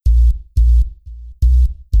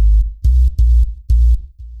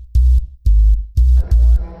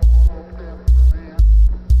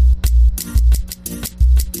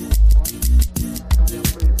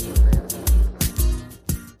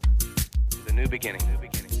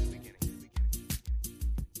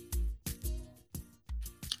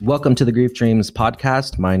Welcome to the Grief Dreams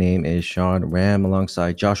podcast. My name is Sean Ram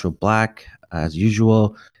alongside Joshua Black. As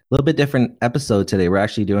usual, a little bit different episode today. We're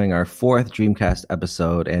actually doing our fourth Dreamcast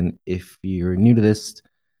episode. And if you're new to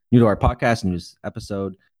our podcast, new to this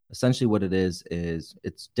episode, essentially what it is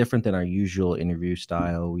it's different than our usual interview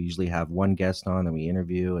style. We usually have one guest on and we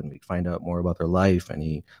interview and we find out more about their life,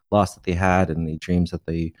 any loss that they had and the dreams that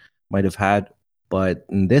they might have had. But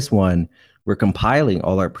in this one, we're compiling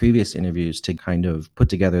all our previous interviews to kind of put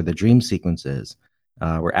together the dream sequences.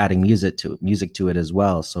 We're adding music to it as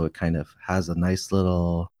well, so it kind of has a nice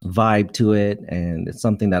little vibe to it, and it's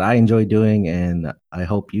something that I enjoy doing, and I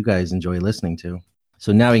hope you guys enjoy listening to.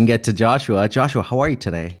 So now we can get to Joshua. Joshua, how are you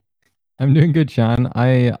today? I'm doing good, Sean.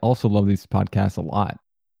 I also love these podcasts a lot.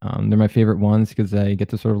 They're my favorite ones because I get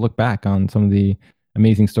to sort of look back on some of the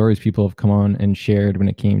amazing stories people have come on and shared when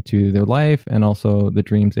it came to their life and also the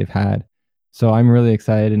dreams they've had. So I'm really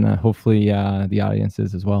excited, and hopefully the audience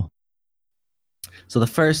is as well. So the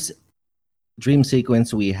first dream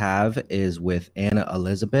sequence we have is with Anna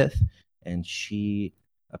Elizabeth, and she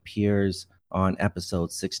appears on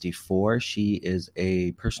episode 64. She is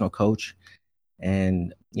a personal coach,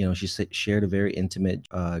 and she shared a very intimate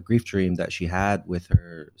grief dream that she had with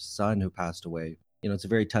her son who passed away. It's a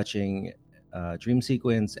very touching dream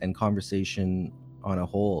sequence and conversation on a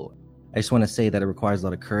whole. I just want to say that it requires a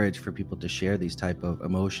lot of courage for people to share these type of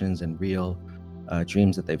emotions and real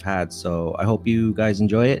dreams that they've had. So I hope you guys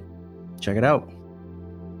enjoy it. Check it out.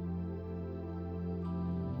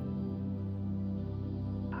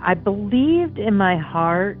 I believed in my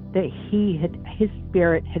heart that his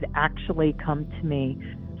spirit had actually come to me.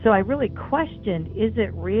 So I really questioned, is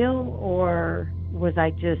it real or was I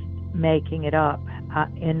just making it up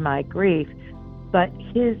in my grief? But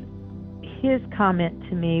his comment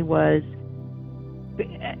to me was,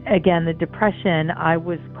 again, the depression. I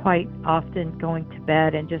was quite often going to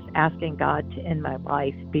bed and just asking God to end my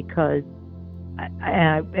life because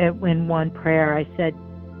in one prayer I said,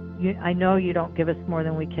 I know you don't give us more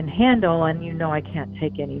than we can handle, and I can't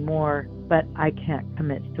take any more, but I can't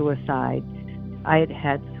commit suicide. I had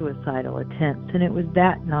had suicidal attempts, and it was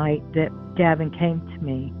that night that Gavin came to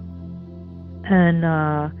me. And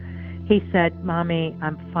he said, "Mommy,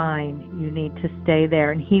 I'm fine. You need to stay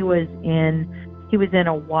there." And he was in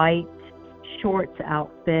a white shorts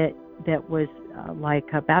outfit that was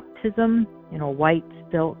like a baptism, white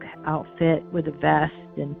silk outfit with a vest,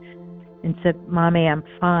 and said, "Mommy, I'm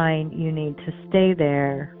fine. You need to stay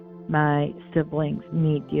there. My siblings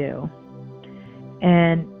need you."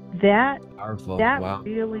 And that powerful. Wow.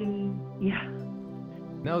 Really, yeah.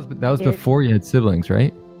 That was before you had siblings,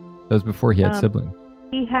 right? That was before he had siblings.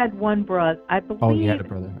 He had one brother, I believe. Oh, he had a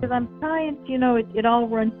brother. Because I'm trying, it all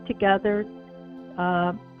runs together.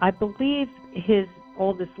 I believe his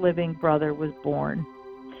oldest living brother was born.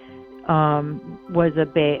 Was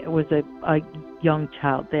a young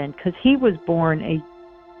child then, because he was born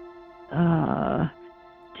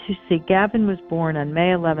Gavin was born on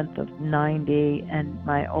May 11th of 90, and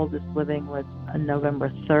my oldest living was on November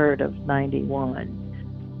 3rd of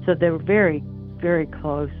 91. So they were very, very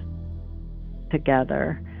close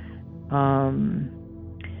together.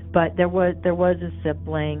 But there was a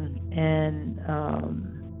sibling, and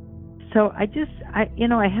so I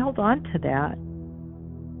held on to that.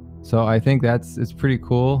 So I think it's pretty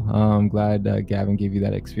cool. I'm glad Gavin gave you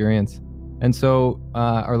that experience. And so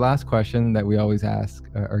our last question that we always ask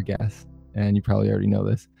our guests, and you probably already know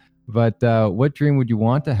this, but what dream would you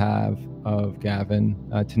want to have of Gavin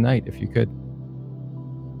tonight if you could?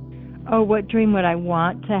 Oh, what dream would I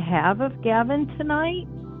want to have of Gavin tonight?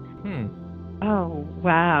 Oh,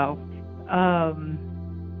 wow.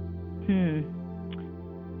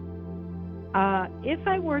 If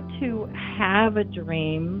I were to have a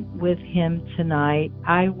dream with him tonight,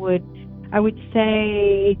 I would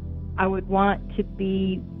say I would want to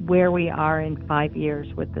be where we are in 5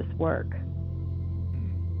 years with this work.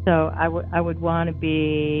 So I would want to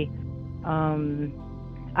be,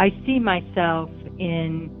 I see myself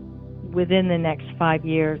within the next 5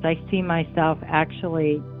 years, I see myself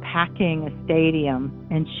actually packing a stadium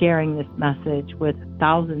and sharing this message with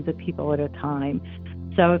thousands of people at a time.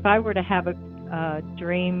 So if I were to have a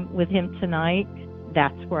dream with him tonight,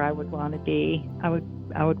 that's where I would want to be. I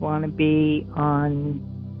would want to be on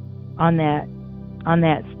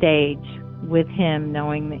that stage with him,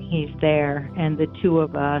 knowing that he's there, and the two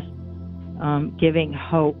of us giving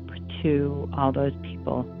hope to all those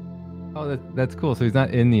people. Oh, that's cool. So he's not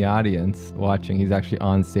in the audience watching; he's actually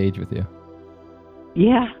on stage with you.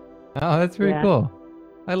 Yeah. Oh, that's very cool.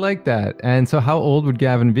 I like that. And so, how old would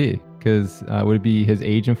Gavin be? Because would it be his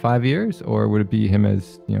age in 5 years, or would it be him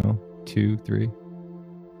as 2, 3?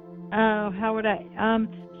 Oh, how would I?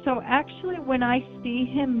 So actually, when I see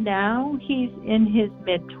him now, he's in his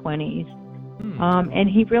mid-20s, and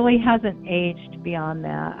he really hasn't aged beyond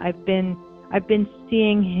that. I've been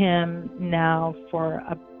seeing him now for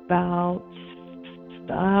about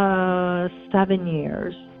 7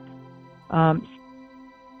 years.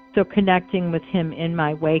 So connecting with him in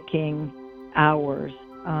my waking hours,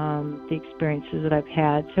 the experiences that I've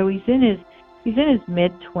had. So he's in his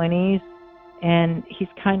mid-20s, and he's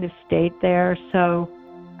kind of stayed there. So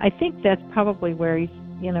I think that's probably where he's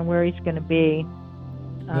going to be.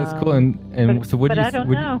 That's cool. And so what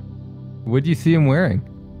do you see him wearing?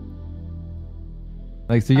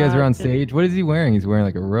 Like, so you guys are on stage. What is he wearing? He's wearing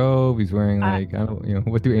like a robe. He's wearing like,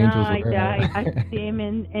 what do angels wear? I see him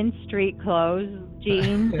in street clothes,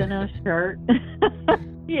 jeans and a shirt.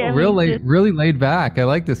 Yeah, really laid back. I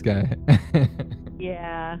like this guy.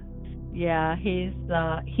 Yeah, he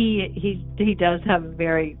does have a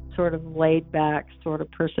very sort of laid back sort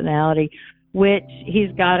of personality, which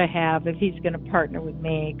he's got to have if he's going to partner with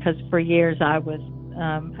me. Because for years I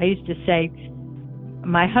used to say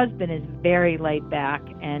my husband is very laid back,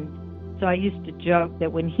 and so I used to joke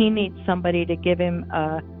that when he needs somebody to give him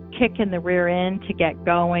a kick in the rear end to get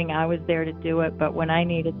going, I was there to do it. But when I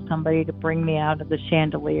needed somebody to bring me out of the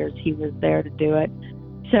chandeliers, he was there to do it.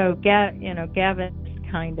 So Gavin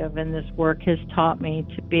kind of in this work has taught me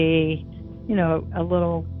to be, a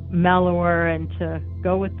little mellower and to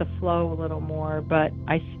go with the flow a little more. But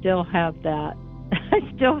I still have that. I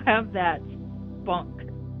still have that spunk.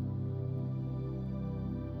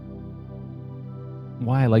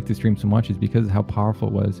 Why I like this dream so much is because of how powerful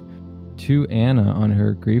it was to Anna on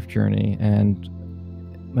her grief journey, and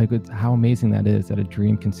like how amazing that is that a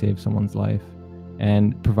dream can save someone's life,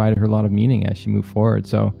 and provided her a lot of meaning as she moved forward.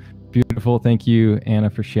 So beautiful. Thank you, Anna,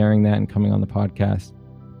 for sharing that and coming on the podcast.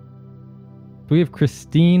 We have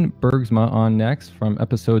Christine Bergsma on next from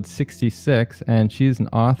episode 66, and she's an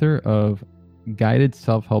author of guided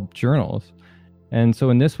self-help journals. And so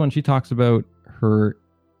in this one, she talks about her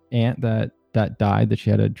aunt that died, that she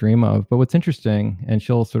had a dream of. But what's interesting, and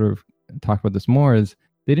she'll sort of talk about this more, is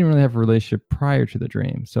they didn't really have a relationship prior to the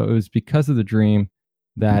dream. So it was because of the dream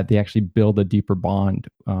that they actually build a deeper bond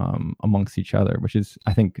amongst each other, which is,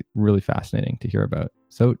 I think, really fascinating to hear about.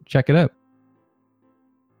 So check it out.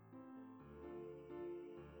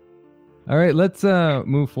 All right, let's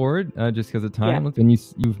move forward just because of time. Yeah. And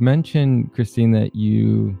you've mentioned, Christine, that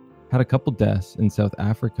you had a couple deaths in South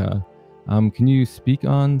Africa. Can you speak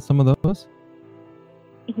on some of those?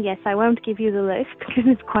 Yes, I won't give you the list because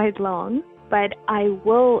it's quite long, but I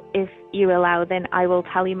will, if you allow, then I will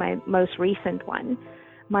tell you my most recent one.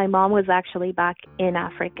 My mom was actually back in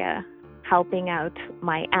Africa helping out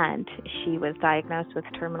my aunt. She was diagnosed with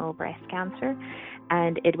terminal breast cancer,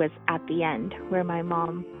 and it was at the end where my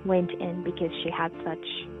mom went in because she had such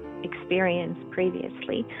experience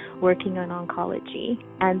previously working on oncology.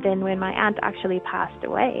 And then when my aunt actually passed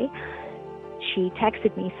away, she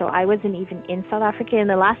texted me, so I wasn't even in South Africa, and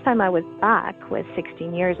the last time I was back was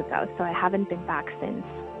 16 years ago, so I haven't been back since.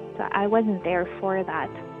 So I wasn't there for that.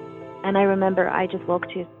 And I remember I just woke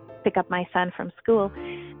to pick up my son from school,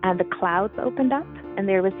 and the clouds opened up, and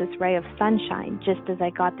there was this ray of sunshine just as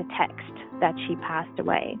I got the text that she passed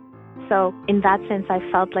away. So in that sense, I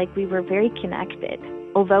felt like we were very connected.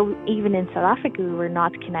 Although even in South Africa, we were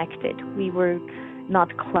not connected. We were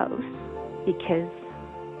not close because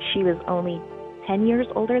she was only 10 years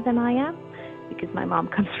older than I am, because my mom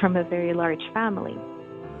comes from a very large family.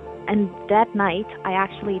 And that night, I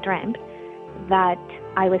actually dreamt that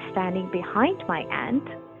I was standing behind my aunt,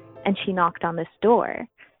 and she knocked on this door.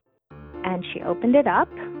 And she opened it up,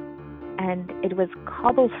 and it was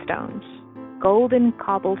cobblestones, golden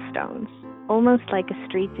cobblestones, almost like a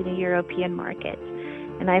street in a European market.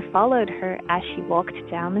 And I followed her as she walked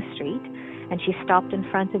down the street, and she stopped in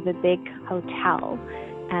front of a big hotel,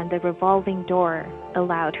 and the revolving door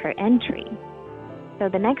allowed her entry. So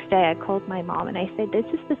the next day I called my mom and I said, this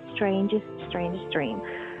is the strangest dream.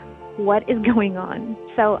 What is going on?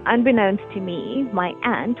 So unbeknownst to me, my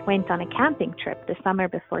aunt went on a camping trip the summer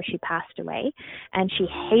before she passed away, and she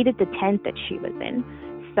hated the tent that she was in.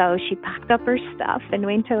 So she packed up her stuff and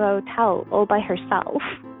went to a hotel all by herself,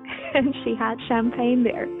 and she had champagne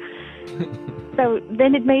there. So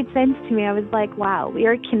then it made sense to me. I was like, wow, we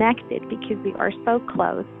are connected because we are so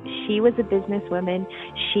close. She was a businesswoman.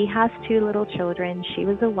 She has 2 little children. She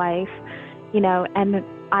was a wife, and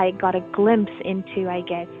I got a glimpse into, I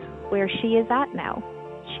guess, where she is at now.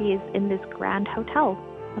 She is in this grand hotel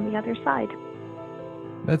on the other side.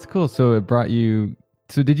 That's cool. So it brought you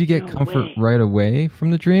So did you get No comfort way. right away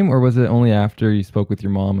from the dream, or was it only after you spoke with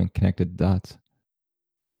your mom and connected the dots?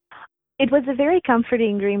 It was a very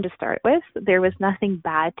comforting dream to start with. There was nothing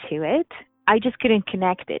bad to it. I just couldn't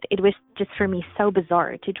connect it. It was just for me so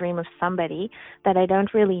bizarre to dream of somebody that I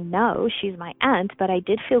don't really know. She's my aunt, but I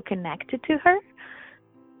did feel connected to her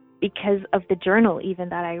because of the journal even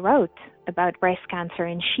that I wrote about breast cancer,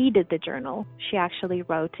 and she did the journal. She actually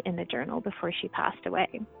wrote in the journal before she passed away.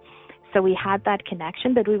 So we had that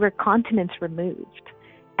connection, but we were continents removed,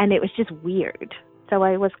 and it was just weird. So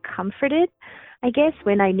I was comforted, I guess,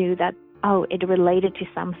 when I knew that, oh, it related to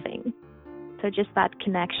something. So just that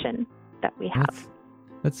connection that we have.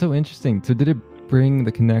 That's so interesting. So did it bring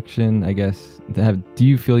the connection, I guess, do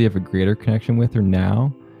you feel you have a greater connection with her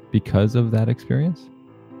now because of that experience?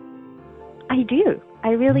 I do. I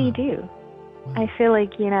really Wow. do. I feel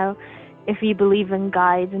like, if you believe in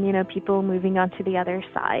guides and, people moving on to the other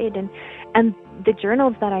side and the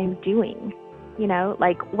journals that I'm doing,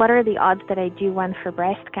 like what are the odds that I do one for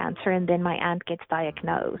breast cancer and then my aunt gets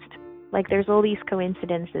diagnosed? Like there's all these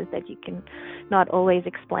coincidences that you can not always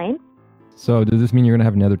explain. So does this mean you're going to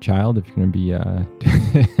have another child if you're going to be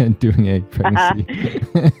doing a pregnancy?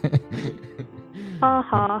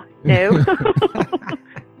 Haha. No.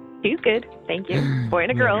 He's good. Thank you. Boy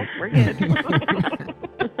and a girl. We're good.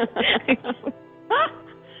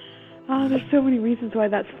 Oh, there's so many reasons why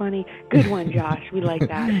that's funny. Good one, Josh. We like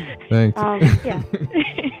that. Thanks. Yeah.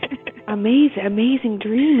 Amazing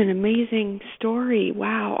dream and amazing story.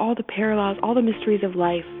 Wow, all the parallels, all the mysteries of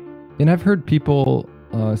life. And I've heard people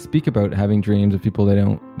speak about having dreams of people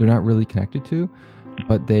they're not really connected to,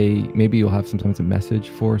 but maybe you'll have sometimes a message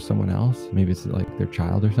for someone else. Maybe it's like their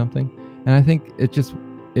child or something. And I think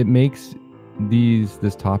it makes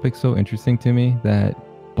this topic so interesting to me that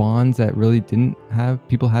bonds that really didn't have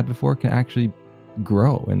people had before can actually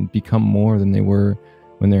grow and become more than they were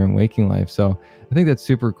when they're in waking life. So I think that's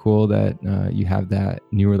super cool that you have that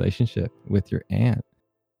new relationship with your aunt.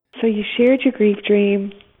 So you shared your grief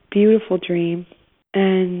dream, beautiful dream,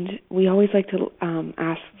 and we always like to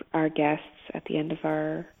ask our guests toward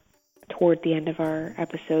the end of our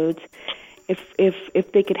episodes,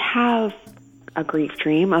 if they could have a grief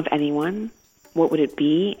dream of anyone, what would it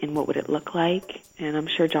be and what would it look like? And I'm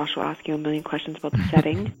sure Josh will ask you a million questions about the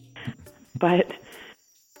setting. But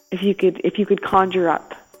if you could conjure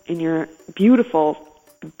up in your beautiful,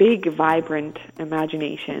 big, vibrant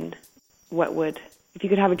imagination, if you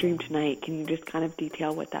could have a dream tonight, can you just kind of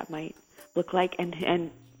detail what that might look like and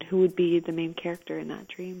who would be the main character in that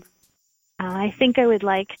dream? I think I would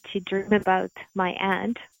like to dream about my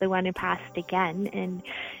aunt, the one who passed again, and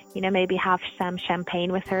maybe have some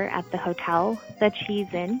champagne with her at the hotel that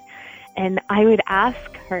she's in. And I would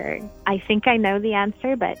ask her, I think I know the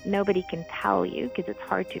answer, but nobody can tell you because it's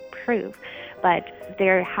hard to prove. But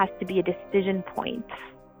there has to be a decision point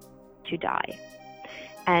to die.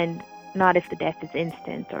 And not if the death is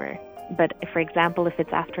instant, but for example, if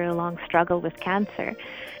it's after a long struggle with cancer,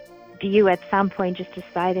 do you at some point just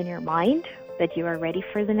decide in your mind that you are ready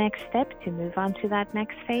for the next step to move on to that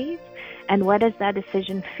next phase? And what does that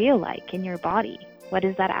decision feel like in your body? What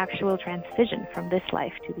is that actual transition from this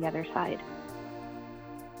life to the other side?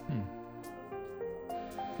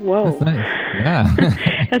 Whoa. That's nice. Yeah.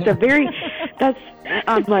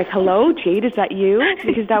 I'm like, hello, Jade, is that you?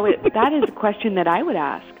 Because that is a question that I would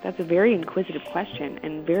ask. That's a very inquisitive question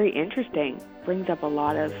and very interesting. Brings up a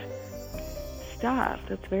lot of stuff.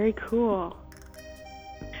 That's very cool.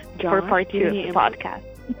 Josh, For part 2 of the podcast.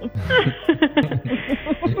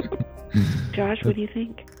 Josh, what do you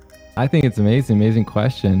think? I think it's amazing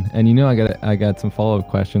question. And I got some follow-up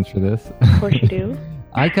questions for this. Of course you do.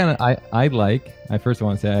 I first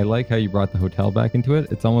want to say I like how you brought the hotel back into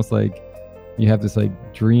it. It's almost like you have this like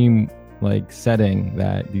dream like setting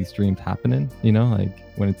that these dreams happen in, like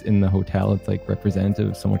when it's in the hotel, it's like representative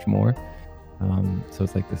of so much more. So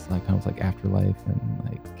it's like this like kind of like afterlife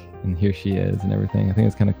and here she is and everything. I think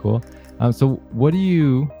it's kind of cool. So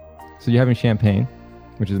you're having champagne,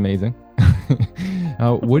 which is amazing.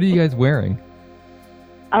 What are you guys wearing?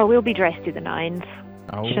 Oh, we'll be dressed to the nines.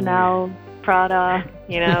 Oh. Chanel, Prada,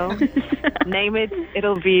 name it,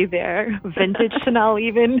 it'll be there. Vintage Chanel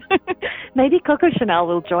even. Maybe Coco Chanel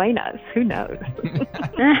will join us. Who knows?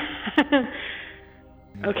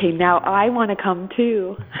 Okay, now I want to come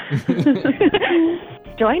too.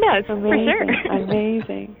 Join us, for sure.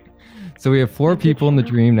 Amazing. So we have 4 people in the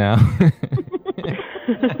dream now.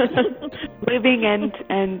 Living and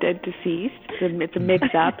deceased. It's a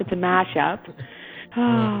mix-up. It's a mash-up.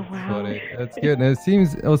 Oh, wow. Funny. That's good. And it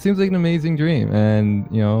seems like an amazing dream. And,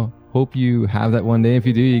 hope you have that one day. If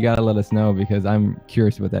you do, you got to let us know because I'm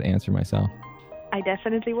curious about that answer myself. I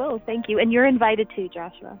definitely will. Thank you. And you're invited too,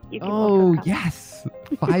 Joshua. You can Oh, also come. yes.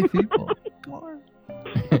 5 people.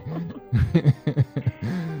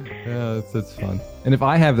 Yeah, that's fun. And if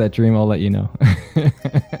I have that dream, I'll let you know.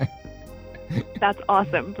 That's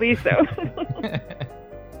awesome. Please so.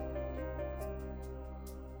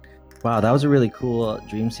 Wow, that was a really cool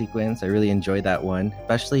dream sequence. I really enjoyed that one,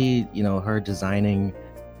 especially, her designing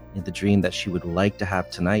the dream that she would like to have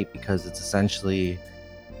tonight, because it's essentially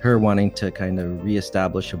her wanting to kind of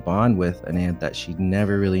reestablish a bond with an aunt that she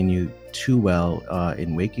never really knew too well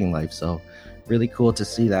in waking life. So really cool to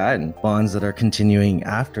see that, and bonds that are continuing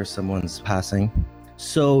after someone's passing.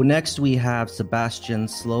 So next we have Sebastian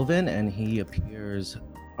Slovin, and he appears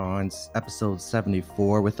on episode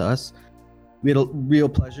 74 with us. We had a real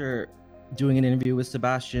pleasure doing an interview with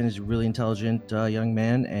Sebastian. He's a really intelligent young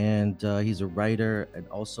man, and he's a writer and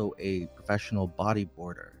also a professional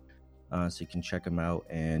bodyboarder. So you can check him out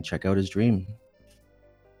and check out his dream.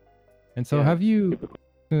 And so have you, I'm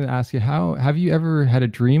going to ask you, have you ever had a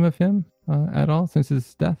dream of him at all since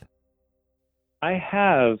his death? I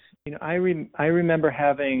have. I remember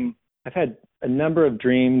I've had a number of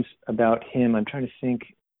dreams about him. I'm trying to think.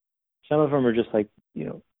 Some of them are just like,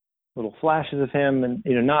 little flashes of him, and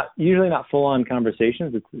usually not full-on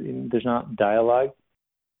conversations. There's not dialogue.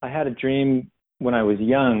 I had a dream when I was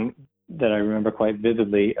young that I remember quite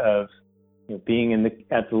vividly of being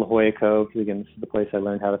at the La Jolla Cove. Again, this is the place I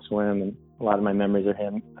learned how to swim, and a lot of my memories of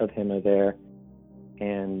him are there.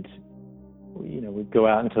 And we'd go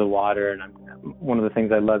out into the water, and one of the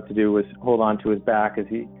things I loved to do was hold on to his back as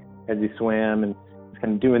he swam, and was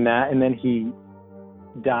kind of doing that. And then he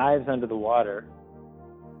dives under the water.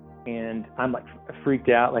 And I'm like freaked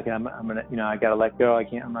out, like I'm gonna, I gotta let go.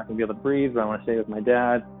 I'm not gonna be able to breathe, but I want to stay with my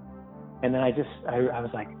dad. And then I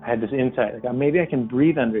was like, I had this insight, like maybe I can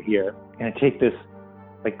breathe under here. And I take this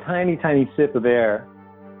like tiny sip of air,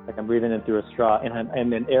 like I'm breathing in through a straw,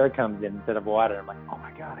 and then air comes in instead of water. I'm like, oh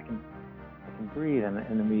my God, I can breathe. And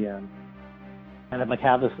then we kind of like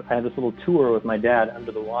I had this little tour with my dad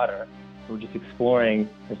under the water. We're just exploring.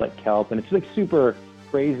 There's like kelp, and it's like super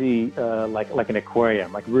crazy, like an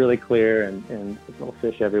aquarium, like really clear, and little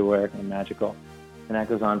fish everywhere, and magical. And that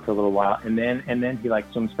goes on for a little while, and then he like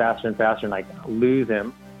swims faster and faster, and I lose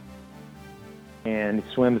him, and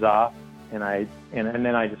he swims off, and then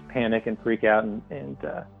I just panic and freak out, and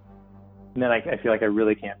then I feel like I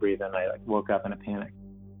really can't breathe, and I like woke up in a panic.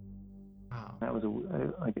 Wow, that was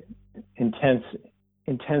a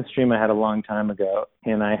intense dream I had a long time ago,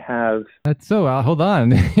 and I have. That's so. Hold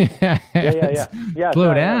on. Yeah. Slow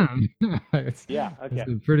sorry, down. Okay.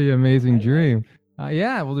 It's a pretty amazing dream.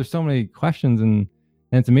 Well, there's so many questions, and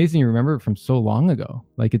it's amazing you remember it from so long ago.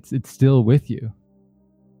 Like it's still with you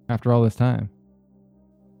after all this time.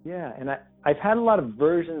 Yeah, and I've had a lot of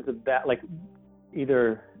versions of that, like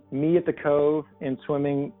either me at the cove and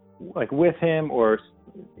swimming like with him, or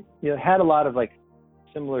had a lot of like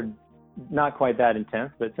similar. Not quite that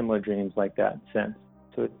intense, but similar dreams like that since.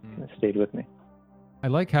 So it kind of stayed with me. I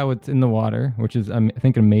like how it's in the water, which is, I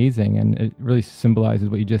think, amazing. And it really symbolizes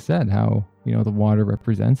what you just said, how, the water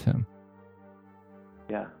represents him.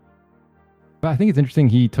 Yeah. But I think it's interesting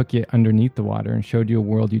he took you underneath the water and showed you a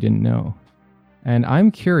world you didn't know. And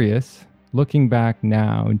I'm curious, looking back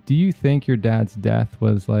now, do you think your dad's death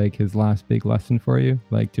was like his last big lesson for you?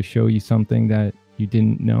 Like to show you something that you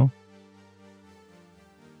didn't know?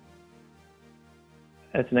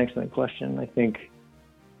 That's an excellent question. I think,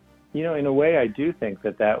 in a way, I do think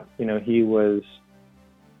that he was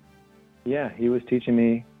teaching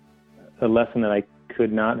me a lesson that I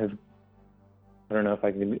could not have. I don't know if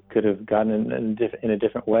I could have gotten in a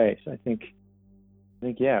different way. So I think,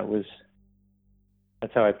 it was.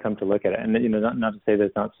 That's how I've come to look at it. And not to say that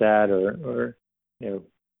it's not sad or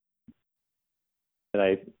that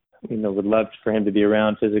I would love for him to be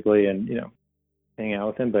around physically and hang out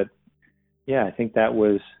with him, but. Yeah, I think that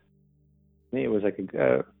was, it was like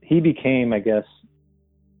he became, I guess,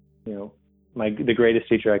 the greatest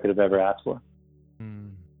teacher I could have ever asked for.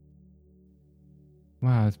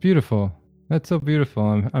 Wow, it's beautiful. That's so beautiful.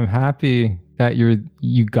 I'm happy that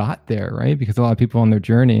you got there, right? Because a lot of people on their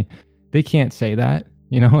journey, they can't say that,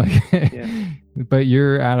 but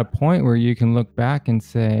you're at a point where you can look back and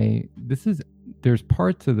say, there's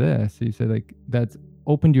parts of this. So you say like, that's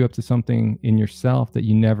opened you up to something in yourself that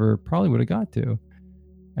you never probably would have got to.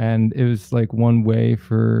 And it was like one way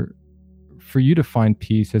for you to find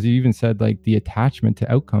peace, as you even said, like the attachment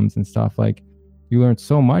to outcomes and stuff. Like you learned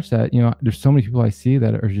so much that, there's so many people I see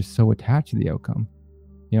that are just so attached to the outcome,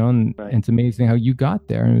 and, right. And it's amazing how you got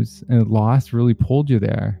there, and loss really pulled you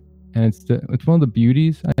there. And it's one of the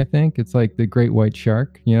beauties, I think. It's like the great white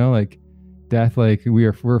shark, like death, like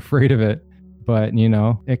we're afraid of it, but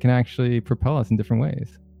it can actually propel us in different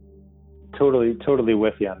ways. Totally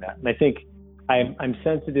with you on that. And I think I'm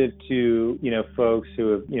sensitive to, folks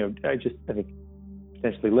who have, I think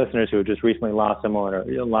potentially listeners who have just recently lost someone or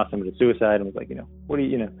lost someone to suicide and was like, what do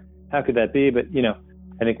you, how could that be? But,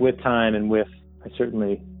 I think with time and I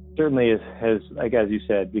certainly has, like, as you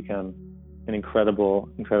said, become an incredible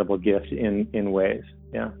gift in ways.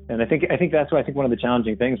 Yeah. And I think that's why I think one of the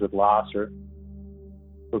challenging things with loss is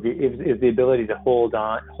the ability to hold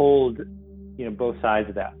both sides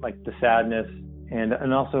of that, like the sadness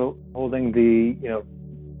and also holding the,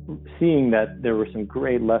 seeing that there were some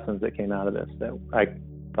great lessons that came out of this that I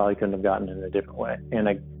probably couldn't have gotten in a different way. And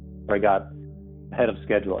I got ahead of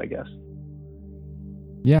schedule, I guess.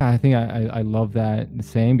 Yeah, I think I love that the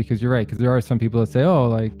same, because you're right. Because there are some people that say, oh,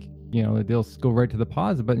 like, they'll go right to the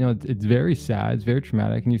positive, but it's very sad, it's very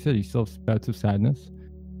traumatic. And you said you still have bouts of sadness,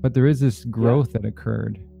 but there is this growth that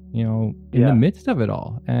occurred, in the midst of it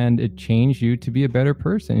all, and it changed you to be a better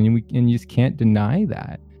person, and you just can't deny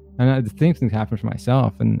that. And the same thing happens for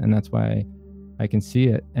myself, and that's why I can see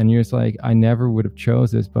it. And you're just like, I never would have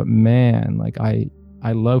chose this, but man, like I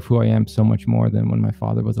love who I am so much more than when my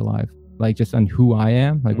father was alive. Like, just on who I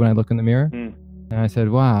am, like when I look in the mirror, and I said,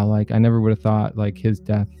 wow, like I never would have thought like his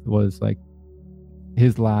death was like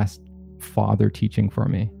his last father teaching for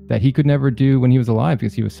me that he could never do when he was alive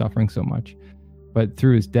because he was suffering so much. But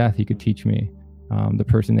through his death, he could teach me the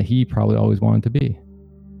person that he probably always wanted to be.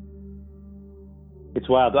 It's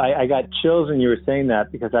wild. I got chills when you were saying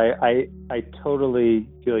that, because I totally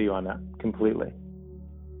feel you on that completely.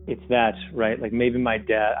 It's that, right? Like maybe my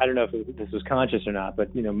dad, I don't know if this was conscious or not,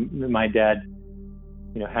 but my dad,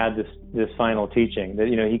 had this final teaching that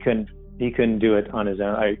he couldn't do it on his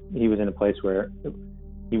own. He was in a place where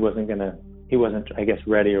he wasn't, I guess,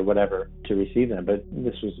 ready or whatever to receive them. But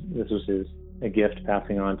this was a gift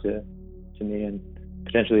passing on to me and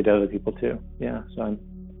potentially to other people too. Yeah. So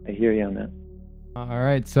I hear you on that. All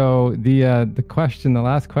right. So the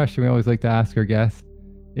last question we always like to ask our guests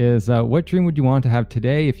is, what dream would you want to have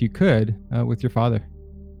today if you could with your father?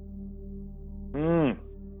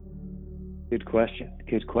 Good question.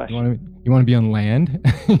 You want to be on land?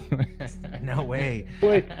 No way.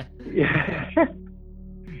 Wait, yeah.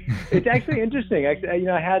 It's actually interesting. Actually,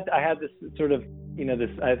 I had this sort of,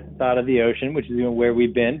 I thought of the ocean, which is where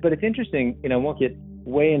we've been. But it's interesting. I won't get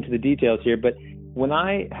way into the details here, but when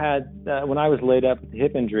I was laid up with the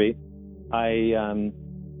hip injury, I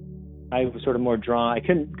was sort of more drawn. I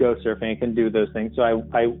couldn't go surfing. I couldn't do those things. So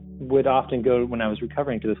I would often go, when I was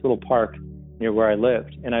recovering, to this little park near where I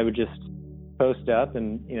lived, and I would just post up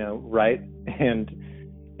and write.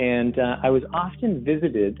 And I was often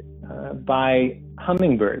visited by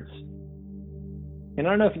hummingbirds. And I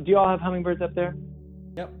don't know do you all have hummingbirds up there?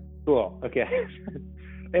 Yep. Cool. Okay.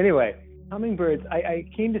 Anyway, hummingbirds. I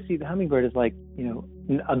came to see the hummingbird as like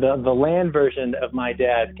the land version of my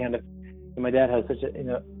dad. Kind of. My dad has such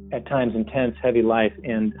a at times intense, heavy life,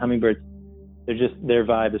 and hummingbirds, their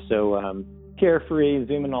vibe is so carefree,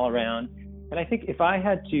 zooming all around. And I think if I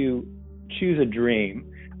had to choose a dream,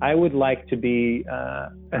 I would like to be a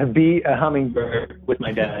hummingbird with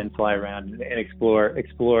my dad and fly around and explore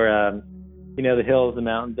the hills, the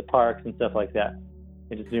mountains, the parks, and stuff like that,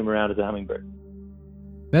 and just zoom around as a hummingbird.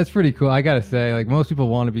 That's pretty cool. I gotta say, like, most people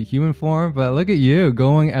want to be human form, but look at you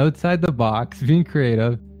going outside the box, being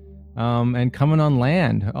creative. And coming on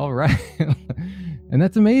land. All right. And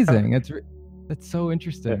that's amazing. That's so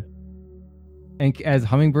interesting. And as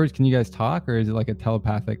hummingbirds, can you guys talk, or is it like a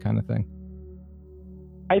telepathic kind of thing?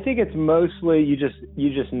 I think it's mostly you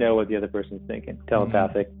just know what the other person's thinking.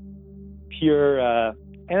 Telepathic, pure.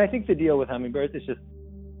 And I think the deal with hummingbirds is just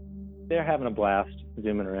they're having a blast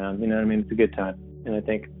zooming around. You know what I mean? It's a good time. And I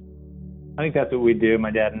think that's what we do. My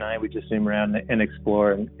dad and I, we just zoom around and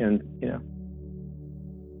explore and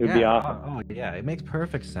it would be awesome. Oh, yeah. It makes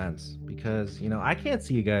perfect sense because, I can't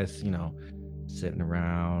see you guys, sitting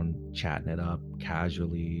around, chatting it up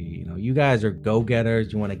casually. You guys are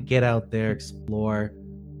go-getters. You want to get out there, explore.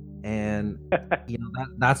 And,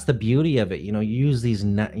 that's the beauty of it. You use these,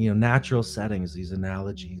 natural settings, these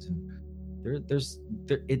analogies. And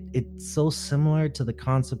it's so similar to the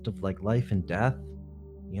concept of like life and death.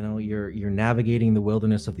 You're navigating the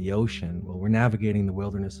wilderness of the ocean. Well, we're navigating the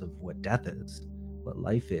wilderness of what death is. What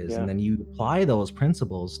life is, and then you apply those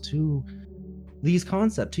principles to these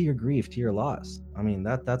concepts, to your grief, to your loss. I mean,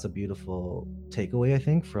 that's a beautiful takeaway, I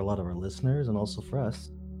think, for a lot of our listeners and also for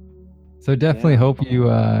us. So definitely hope you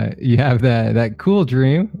have that cool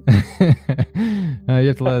dream. You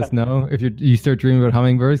have to let us know if you start dreaming about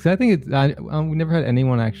hummingbirds. I think we never had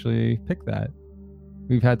anyone actually pick that.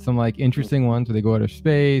 We've had some like interesting ones where they go out of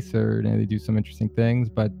space or they do some interesting things.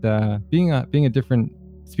 But being a different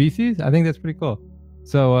species, I think that's pretty cool.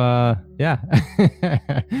 So yeah,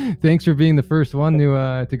 thanks for being the first one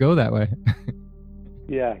to go that way.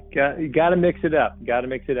 Yeah, you got to mix it up.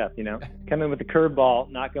 You know, come in with the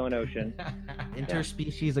curveball, not going ocean.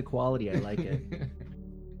 Interspecies equality, I like it.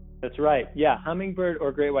 That's right. Yeah, hummingbird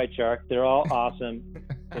or great white shark, they're all awesome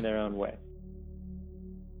in their own way.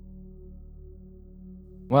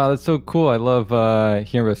 Wow, that's so cool. I love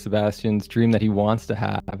hearing about Sebastian's dream that he wants to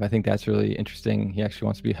have. I think that's really interesting. He actually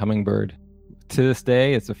wants to be a hummingbird. To this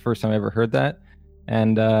day, it's the first time I ever heard that.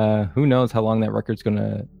 And who knows how long that record's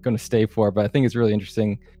gonna stay for, but I think it's really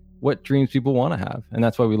interesting what dreams people want to have. And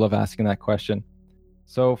that's why we love asking that question.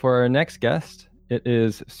 So for our next guest, it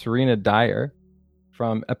is Serena Dyer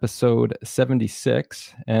from episode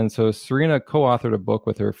 76. And so Serena co-authored a book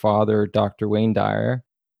with her father, Dr. Wayne Dyer,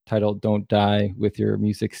 titled Don't Die with Your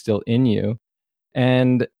Music Still in You.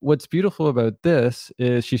 And what's beautiful about this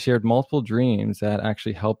is she shared multiple dreams that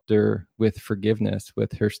actually helped her with forgiveness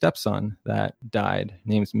with her stepson that died,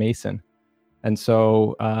 named Mason. And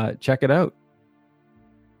so check it out.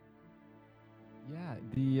 Yeah,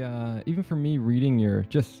 the even for me reading your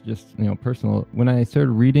just personal, when I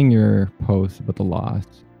started reading your posts about the loss,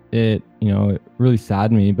 it really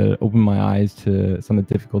saddened me, but it opened my eyes to some of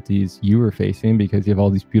the difficulties you were facing, because you have all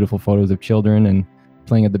these beautiful photos of children and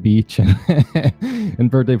playing at the beach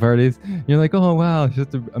and birthday parties. You're like, oh wow, it's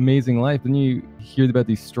just an amazing life. Then you hear about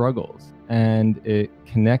these struggles, and it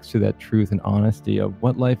connects to that truth and honesty of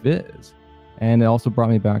what life is. And it also brought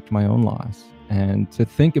me back to my own loss, and to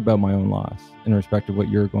think about my own loss in respect of what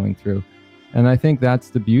you're going through. And I think that's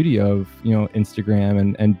the beauty of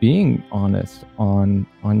Instagram and being honest on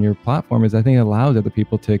your platform, is I think it allows other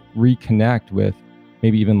people to reconnect with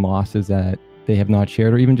maybe even losses that they have not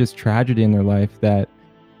shared, or even just tragedy in their life that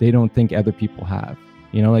they don't think other people have.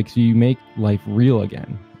 So you make life real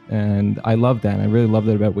again. And I love that. And I really love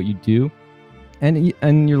that about what you do.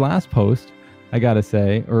 And your last post, I gotta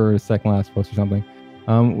say, or second last post or something,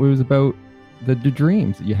 it was about the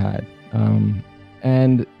dreams that you had.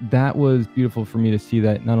 And that was beautiful for me to see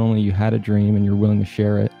that not only you had a dream and you're willing to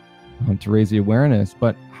share it to raise the awareness,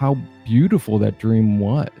 but how beautiful that dream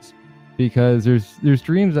was. Because there's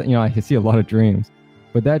dreams that, I see a lot of dreams,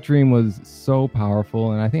 but that dream was so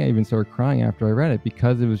powerful. And I think I even started crying after I read it,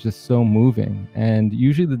 because it was just so moving. And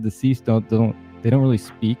usually the deceased don't really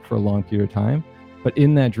speak for a long period of time. But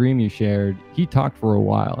in that dream you shared, he talked for a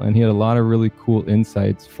while, and he had a lot of really cool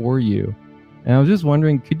insights for you. And I was just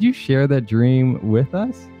wondering, could you share that dream with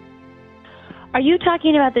us? Are you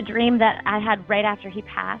talking about the dream that I had right after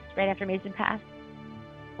Mason passed,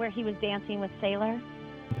 where he was dancing with Sailor?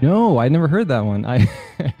 No, I never heard that one.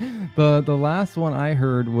 The last one I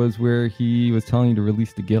heard was where he was telling you to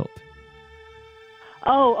release the guilt.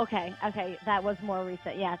 Oh, okay, that was more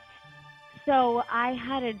recent. Yes. So I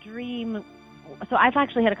had a dream. So I've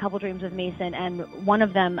actually had a couple dreams with Mason, and one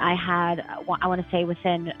of them I had, I want to say,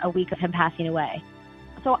 within a week of him passing away.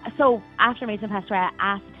 So after Mason passed away, I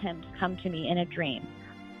asked him to come to me in a dream.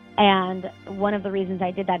 And one of the reasons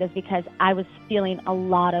I did that is because I was feeling a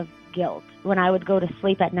lot of guilt. When I would go to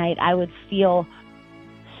sleep at night, I would feel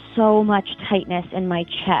so much tightness in my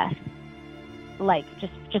chest, like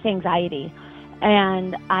just anxiety.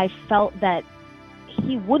 And I felt that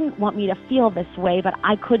he wouldn't want me to feel this way, but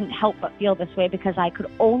I couldn't help but feel this way, because I could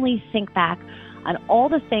only think back on all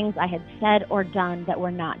the things I had said or done that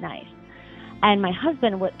were not nice. And my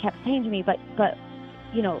husband kept saying to me, but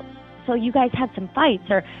so you guys had some fights,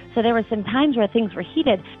 or so there were some times where things were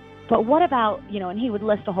heated, but what about, and he would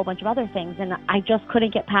list a whole bunch of other things, and I just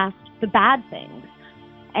couldn't get past the bad things.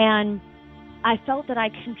 And I felt that I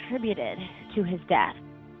contributed to his death.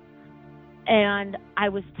 And I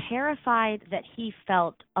was terrified that he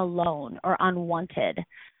felt alone or unwanted,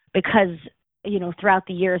 because, throughout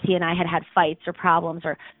the years he and I had fights or problems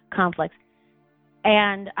or conflicts.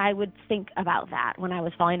 And I would think about that when I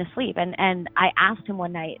was falling asleep. And I asked him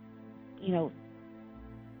one night,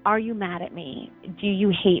 are you mad at me? Do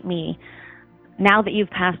you hate me? Now that you've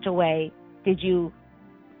passed away, did you,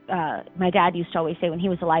 my dad used to always say when he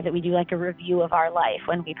was alive that we do like a review of our life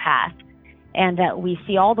when we passed, and that we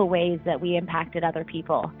see all the ways that we impacted other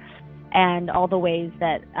people and all the ways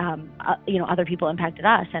that, other people impacted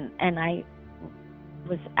us. And I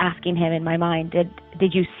was asking him in my mind,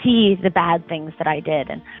 did you see the bad things that I did?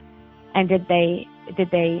 And did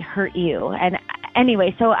they hurt you? And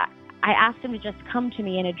anyway, so I asked him to just come to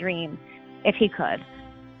me in a dream if he could.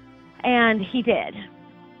 And he did.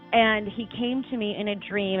 And he came to me in a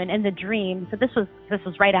dream, and in the dream, so this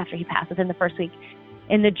was right after he passed, within the first week.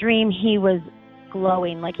 In the dream, he was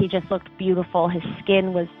glowing, like he just looked beautiful. His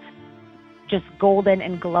skin was just golden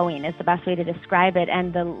and glowing is the best way to describe it.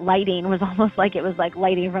 And the lighting was almost like it was like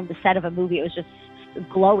lighting from the set of a movie. It was just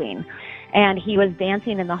glowing. And he was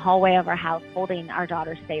dancing in the hallway of our house holding our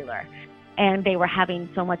daughter Sailor. And they were having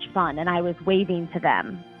so much fun. And I was waving to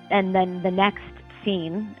them. And then the next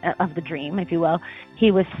scene of the dream, if you will,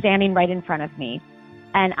 he was standing right in front of me.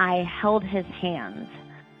 And I held his hands.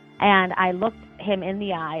 And I looked him in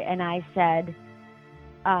the eye and I said,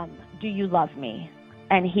 do you love me?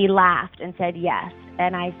 And he laughed and said, yes.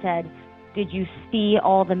 And I said, did you see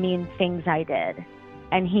all the mean things I did?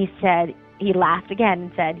 And he laughed again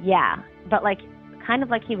and said, yeah. But like, kind of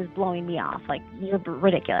like he was blowing me off, like, you're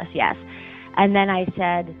ridiculous, yes. And then I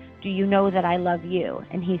said, do you know that I love you?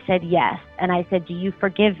 And he said, yes. And I said, do you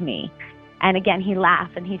forgive me? And again, he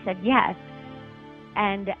laughed and he said, yes.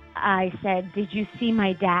 And I said, did you see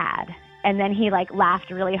my dad? And then he like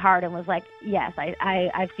laughed really hard and was like, yes,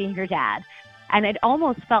 I've seen your dad. And it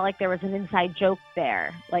almost felt like there was an inside joke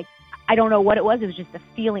there. Like, I don't know what it was. It was just a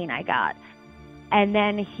feeling I got. And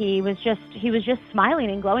then he was just smiling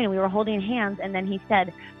and glowing. We were holding hands. And then he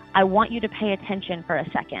said, I want you to pay attention for a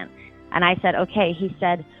second. And I said, okay. He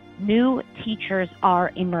said, new teachers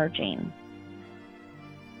are emerging.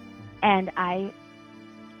 And I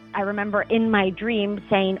remember in my dream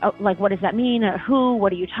saying, oh, like, what does that mean? Who?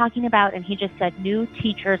 What are you talking about? And he just said, new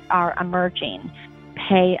teachers are emerging.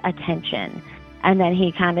 Pay attention. And then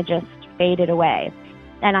he kind of just faded away.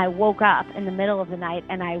 And I woke up in the middle of the night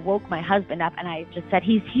and I woke my husband up and I just said,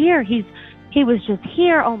 he's here. He was just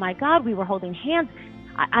here. Oh my God, we were holding hands.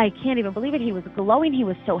 I can't even believe it. He was glowing. He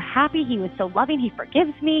was so happy. He was so loving. He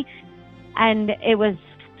forgives me. And it was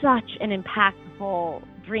such an impactful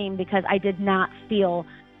dream because I did not feel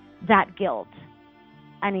that guilt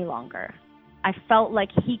any longer. I felt like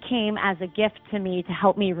he came as a gift to me to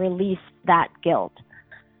help me release that guilt.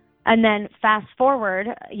 And then fast forward,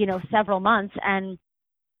 several months, and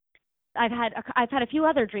I've had a few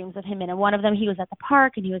other dreams of him in, and one of them he was at the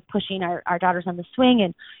park and he was pushing our daughters on the swing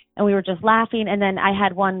and we were just laughing. And then I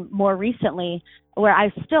had one more recently where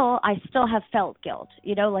I still have felt guilt,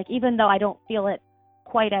 like even though I don't feel it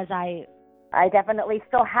quite as I definitely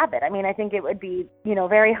still have it. I mean, I think it would be,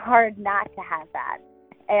 very hard not to have that.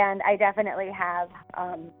 And I definitely have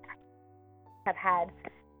had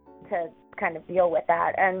to kind of deal with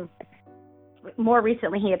that. And more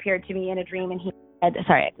recently he appeared to me in a dream and he said,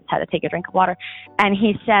 sorry, I just had to take a drink of water. And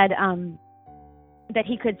he said that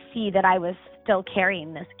he could see that I was still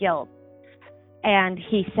carrying this guilt. And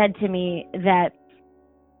he said to me that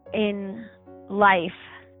in life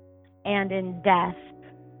and in death,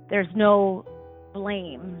 there's no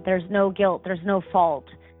blame, there's no guilt, there's no fault.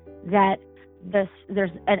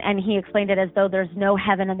 And he explained it as though there's no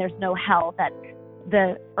heaven and there's no hell, that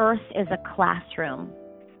the earth is a classroom.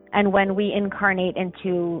 And when we incarnate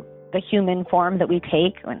into the human form that we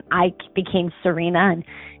take, when I became Serena and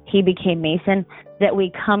he became Mason, that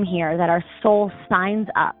we come here, that our soul signs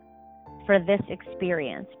up for this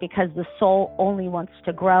experience because the soul only wants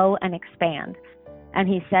to grow and expand. And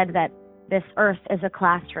he said that this earth is a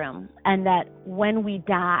classroom and that when we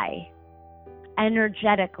die,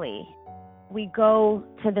 energetically, we go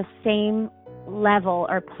to the same level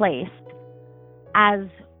or place as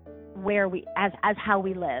how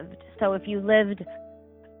we lived. So if you lived,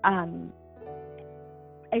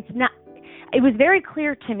 it was very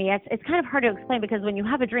clear to me. It's kind of hard to explain because when you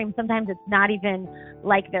have a dream, sometimes it's not even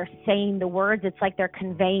like they're saying the words. It's like they're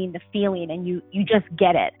conveying the feeling and you just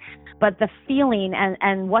get it. But the feeling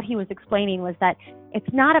and what he was explaining was that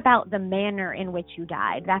it's not about the manner in which you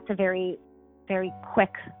died. That's a very, very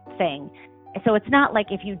quick thing. So it's not like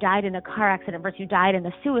if you died in a car accident versus you died in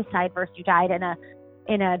a suicide versus you died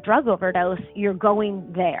in a drug overdose, you're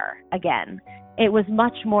going there again. It was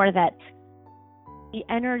much more that the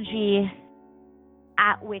energy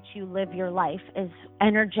at which you live your life is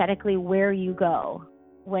energetically where you go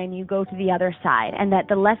when you go to the other side, and that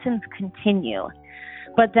the lessons continue,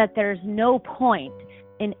 but that there's no point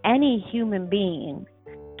in any human being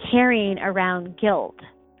carrying around guilt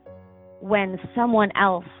when someone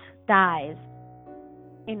else dies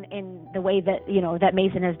in the way that, that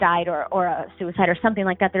Mason has died or a suicide or something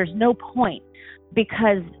like that. There's no point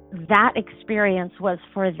because that experience was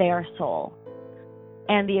for their soul.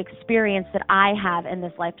 And the experience that I have in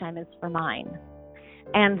this lifetime is for mine.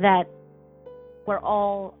 And that we're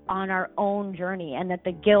all on our own journey, and that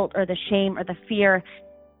the guilt or the shame or the fear,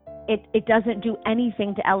 it doesn't do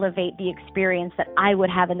anything to elevate the experience that I would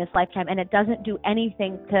have in this lifetime. And it doesn't do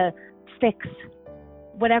anything to fix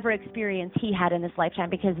whatever experience he had in this lifetime,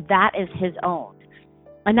 because that is his own.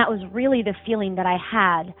 And that was really the feeling that I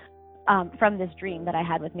had from this dream that I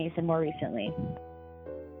had with Mason more recently.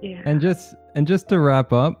 Yeah. And just to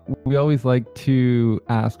wrap up, we always like to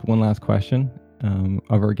ask one last question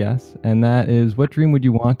of our guests, and that is, what dream would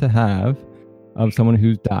you want to have of someone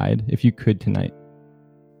who's died if you could tonight?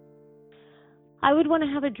 I would want to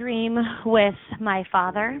have a dream with my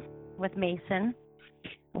father, with Mason,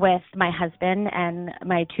 with my husband and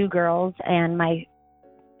my 2 girls and my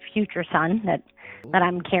future son that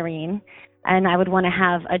I'm carrying. And I would want to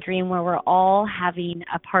have a dream where we're all having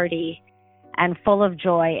a party and full of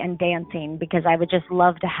joy and dancing, because I would just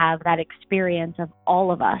love to have that experience of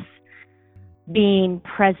all of us being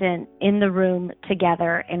present in the room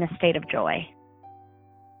together in a state of joy.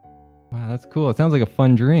 Wow, that's cool. It sounds like a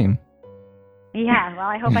fun dream. Yeah, well,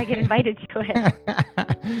 I hope I get invited to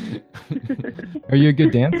it. Are you a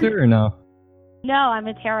good dancer or no? No, I'm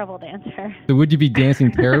a terrible dancer. So would you be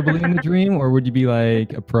dancing terribly in the dream, or would you be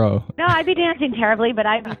like a pro? No, I'd be dancing terribly, but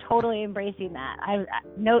I'd be totally embracing that.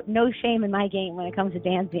 No shame in my game when it comes to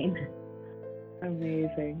dancing.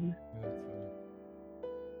 Amazing.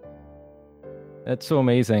 That's so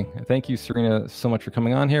amazing. Thank you, Serena, so much for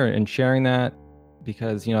coming on here and sharing that,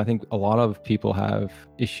 because, I think a lot of people have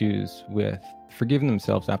issues with forgiving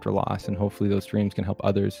themselves after loss, and hopefully those dreams can help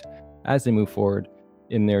others as they move forward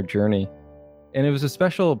in their journey. And it was a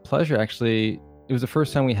special pleasure, actually. It was the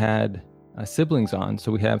first time we had siblings on.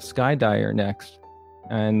 So we have Sky Dyer next,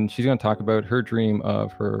 and she's going to talk about her dream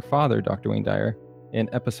of her father, Dr. Wayne Dyer, in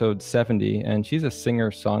episode 70. And she's a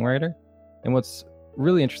singer-songwriter. And what's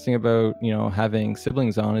really interesting about, having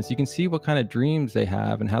siblings on is you can see what kind of dreams they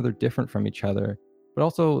have and how they're different from each other, but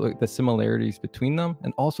also like the similarities between them,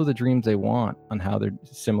 and also the dreams they want on how they're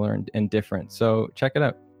similar and different. So check it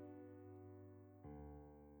out.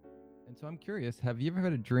 And so I'm curious, have you ever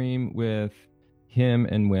had a dream with him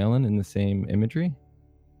and Waylon in the same imagery?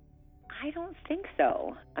 I don't think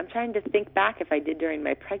so. I'm trying to think back if I did during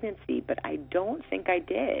my pregnancy, but I don't think I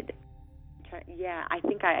did. Yeah, I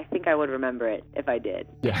think I would remember it if I did.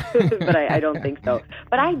 Yeah. But I don't think so.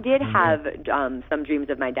 But I did have some dreams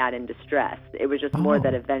of my dad in distress. It was just more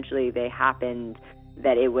that eventually they happened,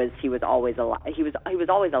 that he was always alive. He was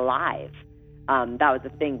always alive. That was the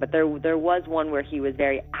thing. But there was one where he was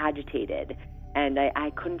very agitated, and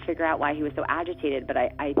I couldn't figure out why he was so agitated. But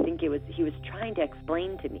I think he was trying to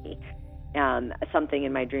explain to me something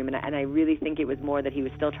in my dream, and I really think it was more that he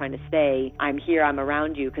was still trying to say, I'm here, I'm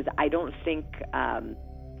around you, because I don't think, I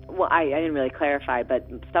didn't really clarify, but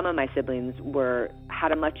some of my siblings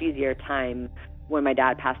had a much easier time when my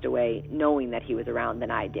dad passed away knowing that he was around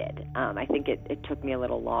than I did. I think it took me a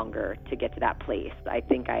little longer to get to that place. I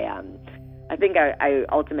think I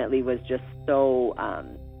ultimately was just so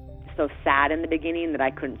sad in the beginning that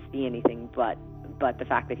I couldn't see anything but the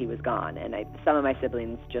fact that he was gone. And some of my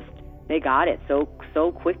siblings just, they got it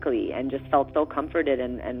so quickly and just felt so comforted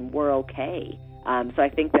and were okay. So I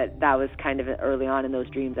think that was kind of early on in those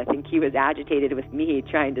dreams. I think he was agitated with me,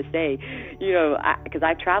 trying to say, because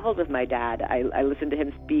I traveled with my dad. I listened to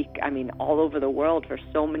him speak, all over the world for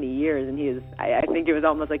so many years, and I think it was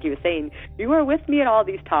almost like he was saying, you were with me at all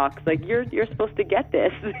these talks, like you're supposed to get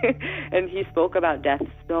this. And he spoke about death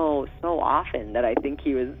so often that I think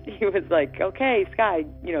he was like, okay, Sky,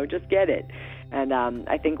 just get it. And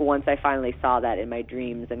I think once I finally saw that in my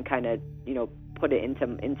dreams and kind of, put it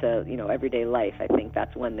into everyday life, I think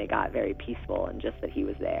that's when they got very peaceful, and just that he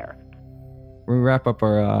was there. When we wrap up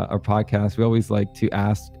our podcast, we always like to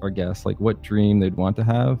ask our guests like what dream they'd want to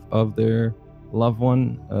have of their loved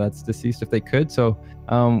one that's deceased if they could. So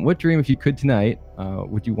what dream, if you could tonight,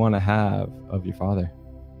 would you want to have of your father?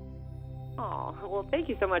 Oh, well, thank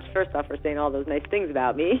you so much, first off, for saying all those nice things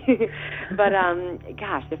about me. But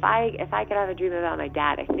gosh, if I could have a dream about my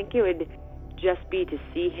dad, I think it would just be to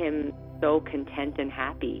see him so content and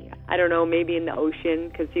happy. I don't know, maybe in the ocean,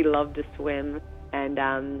 because he loved to swim. And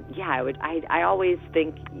I always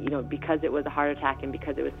think, because it was a heart attack and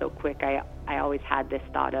because it was so quick, I always had this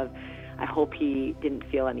thought of, I hope he didn't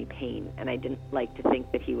feel any pain, and I didn't like to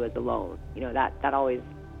think that he was alone. That always,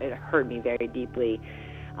 it hurt me very deeply.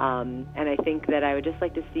 And I think that I would just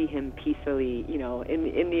like to see him peacefully,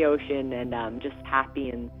 in the ocean, and just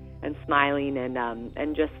happy and smiling,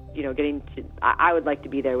 and just, getting to, I would like to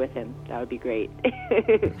be there with him. That would be great.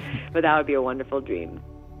 But that would be a wonderful dream.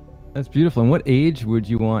 That's beautiful. And what age would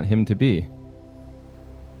you want him to be?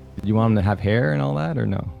 Did you want him to have hair and all that, or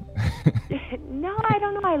no? No, I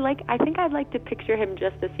don't know. I think I'd like to picture him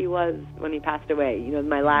just as he was when he passed away.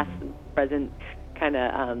 My last present kind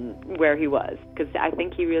of where he was, because I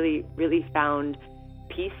think he really, really found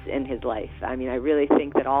peace in his life. I really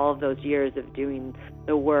think that all of those years of doing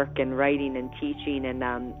the work and writing and teaching, and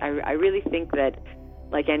I really think that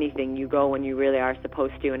like anything, you go when you really are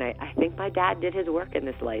supposed to. And I think my dad did his work in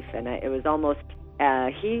this life, and it was almost,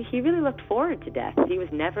 he really looked forward to death. He was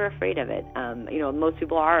never afraid of it. Most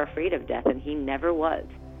people are afraid of death, and he never was.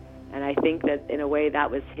 And I think that in a way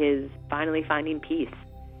that was his finally finding peace.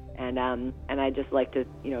 And I just like to,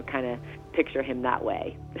 kind of picture him that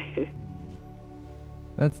way.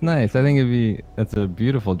 That's nice. I think that's a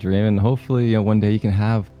beautiful dream, and hopefully one day you can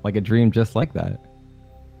have like a dream just like that.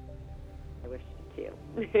 I wish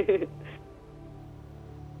too.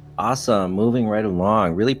 Awesome. Moving right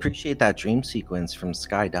along. Really appreciate that dream sequence from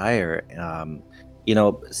Sky Dyer.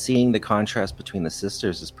 Seeing the contrast between the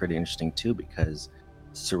sisters is pretty interesting too, because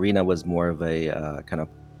Serena was more of a kind of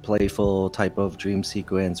playful type of dream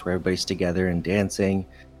sequence where everybody's together and dancing,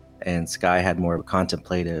 and Sky had more of a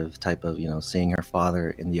contemplative type of, seeing her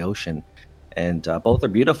father in the ocean. And both are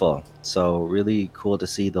beautiful. So really cool to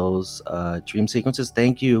see those dream sequences.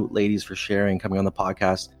 Thank you, ladies, for sharing, coming on the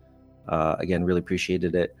podcast. Again, really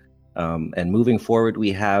appreciated it. And moving forward,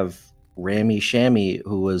 we have Rami Shami,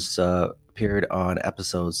 who was appeared on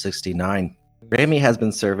episode 69. Rami has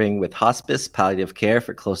been serving with hospice palliative care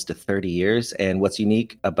for close to 30 years. And what's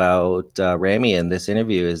unique about Rami in this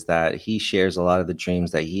interview is that he shares a lot of the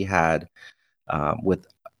dreams that he had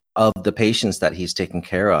of the patients that he's taken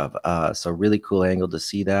care of. So really cool angle to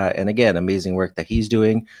see that. And again, amazing work that he's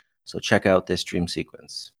doing. So check out this dream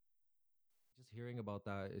sequence. Just hearing about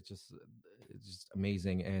that, it's just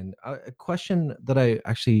amazing. And a question that I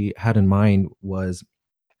actually had in mind was,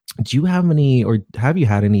 do you have any, or have you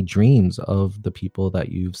had any dreams of the people that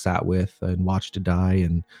you've sat with and watched to die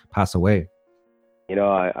and pass away?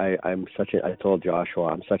 I told Joshua,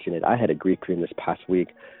 I'm such an idiot. I had a grief dream this past week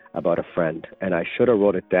about a friend, and I should have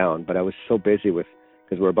wrote it down, but I was so busy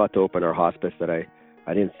because we're about to open our hospice that I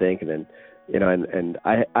didn't think. And then, and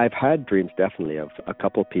I've had dreams definitely of a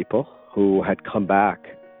couple people who had come back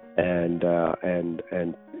and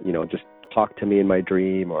just talked to me in my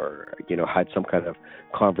dream, or had some kind of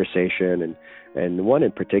conversation. And one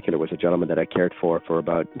in particular was a gentleman that I cared for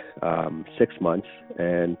about 6 months,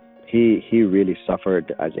 and he really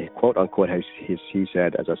suffered as a quote unquote, as he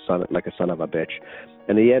said, as a son, like a son of a bitch.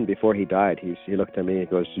 In the end, before he died, he looked at me and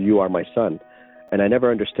goes, "You are my son." And I never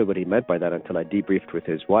understood what he meant by that until I debriefed with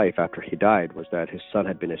his wife after he died, was that his son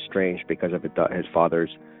had been estranged because of his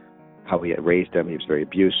father's, how he had raised him. He was very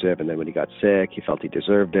abusive, and then when he got sick, he felt he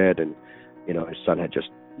deserved it, and his son had just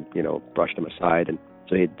brushed him aside, and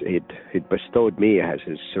so he'd bestowed me as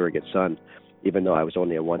his surrogate son, even though I was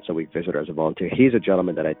only a once-a-week visitor as a volunteer. He's a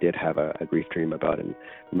gentleman that I did have a grief dream about, and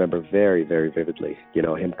remember very, very vividly,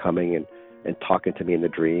 him coming and talking to me in the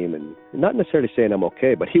dream, and not necessarily saying I'm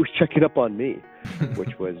okay, but he was checking up on me,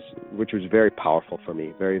 which was very powerful for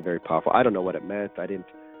me, very, very powerful. I don't know what it meant. I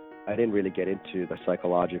didn't really get into the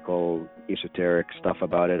psychological, esoteric stuff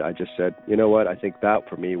about it. I just said, you know what? I think that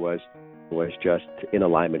for me was just in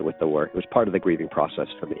alignment with the work. It was part of the grieving process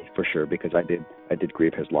for me, for sure, because I did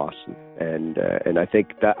grieve his loss, and I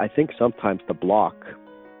think sometimes the block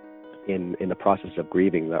in the process of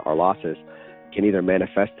grieving our losses can either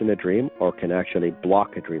manifest in a dream or can actually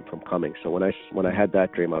block a dream from coming. So when I had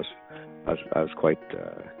that dream, I was quite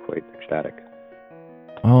ecstatic.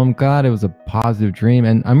 Oh, I'm glad it was a positive dream,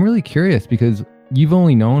 and I'm really curious because you've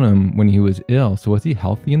only known him when he was ill. So was he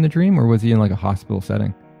healthy in the dream, or was he in like a hospital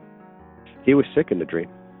setting? He was sick in the dream.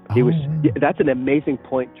 That's an amazing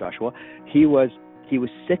point, Joshua. He was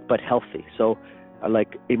sick but healthy. So,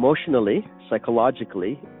 like emotionally,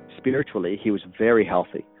 psychologically, spiritually, he was very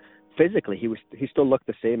healthy. Physically, he still looked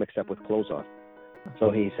the same except with clothes on. So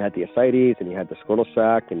he's had the ascites and he had the scrotal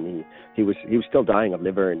sac, and he was still dying of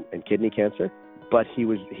liver and kidney cancer, but he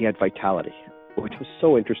had vitality, which was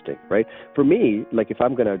so interesting, right? For me, like if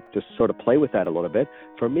I'm gonna just sort of play with that a little bit,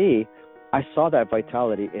 for me, I saw that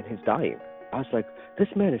vitality in his dying. I was like, this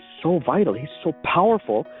man is so vital, he's so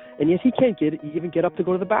powerful, and yet he can't even get up to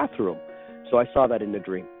go to the bathroom. So I saw that in the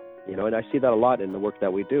dream, and I see that a lot in the work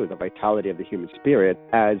that we do, the vitality of the human spirit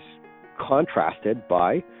as contrasted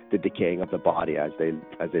by the decaying of the body as they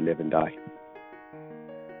live and die.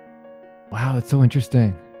 Wow, that's so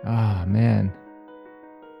interesting. Ah, man,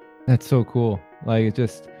 that's so cool. Like it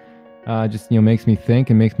just makes me think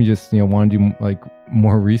and makes me just want to do like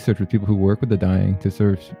more research with people who work with the dying to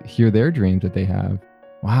sort of hear their dreams that they have.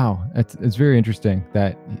 Wow, it's very interesting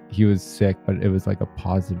that he was sick, but it was like a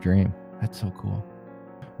positive dream. That's so cool.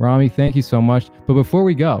 Rami, thank you so much. But before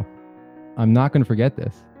we go, I'm not going to forget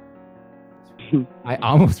this. I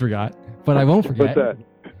almost forgot, but I won't forget. What's that?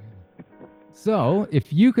 So,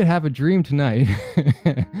 if you could have a dream tonight,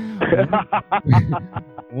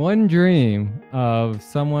 one dream of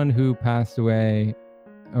someone who passed away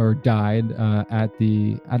or died at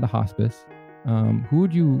the hospice, who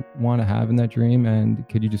would you want to have in that dream, and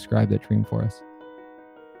could you describe that dream for us?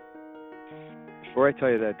 Before I tell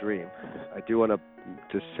you that dream, I do want to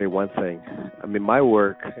just say one thing. I mean, my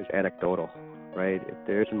work is anecdotal, right?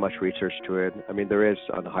 There isn't much research to it. I mean, there is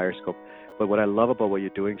on the higher scope. But what I love about what you're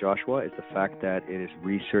doing, Joshua, is the fact that it is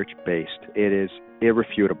research-based. It is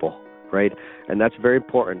irrefutable, right? And that's very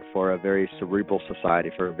important for a very cerebral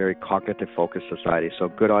society, for a very cognitive-focused society. So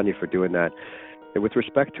good on you for doing that. And with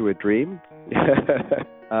respect to a dream,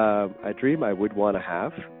 a dream I would want to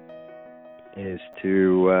have is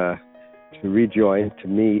to rejoin, to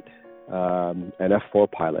meet an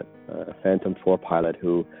F-4 pilot, a Phantom 4 pilot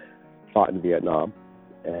who fought in Vietnam,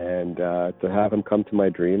 and to have him come to my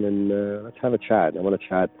dream and let's have a chat. I want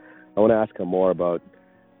to ask him more about,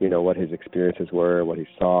 what his experiences were, what he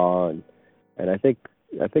saw, and I think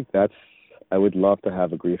I would love to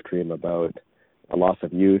have a grief dream about a loss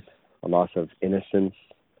of youth, a loss of innocence,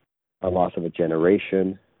 a loss of a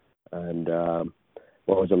generation, and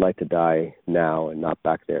what was it like to die now and not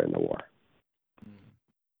back there in the war.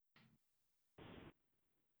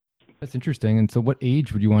 That's interesting. And so what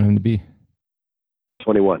age would you want him to be?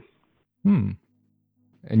 21. And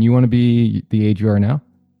you want to be the age you are now?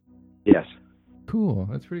 Yes. Cool.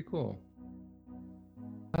 That's pretty cool.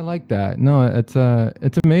 I like that. No, it's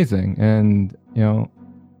amazing. And,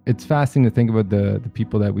 it's fascinating to think about the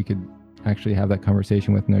people that we could actually have that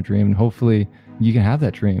conversation with in our dream. And hopefully you can have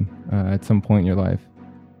that dream at some point in your life.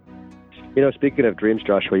 Speaking of dreams,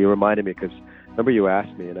 Joshua, you reminded me, because remember you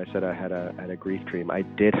asked me and I said I had a grief dream. I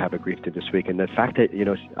did have a grief dream this week. And the fact that,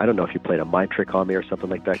 I don't know if you played a mind trick on me or something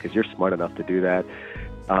like that, because you're smart enough to do that.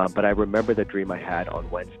 But I remember the dream I had on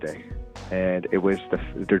Wednesday. And it was,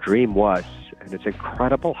 the dream was, and it's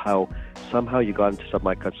incredible how somehow you got into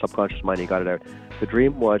my subconscious mind, you got it out. The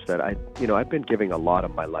dream was that I've been giving a lot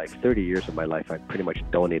of my life, 30 years of my life, I've pretty much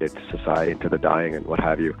donated to society and to the dying and what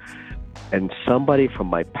have you. And somebody from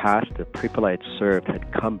my past, the people I had served,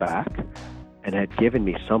 had come back and had given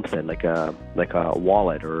me something like a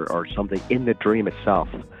wallet or something in the dream itself.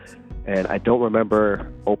 And I don't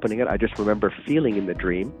remember opening it. I just remember feeling in the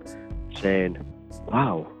dream saying,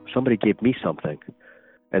 wow, somebody gave me something.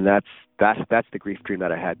 And that's the grief dream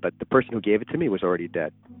that I had. But the person who gave it to me was already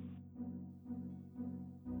dead.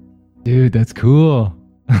 Dude, that's cool.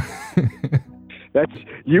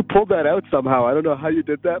 You pulled that out somehow. I don't know how you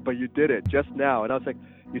did that, but you did it just now. And I was like,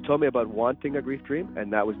 you told me about wanting a grief dream,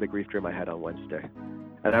 and that was the grief dream I had on Wednesday.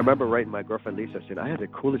 And I remember writing my girlfriend Lisa saying, I had the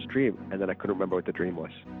coolest dream, and then I couldn't remember what the dream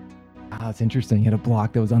was. Ah, that's interesting. You had a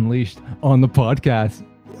block that was unleashed on the podcast.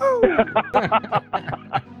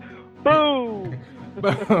 Boom!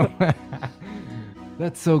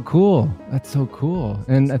 That's so cool. That's so cool.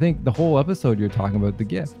 And I think the whole episode you're talking about the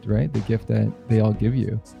gift, right? The gift that they all give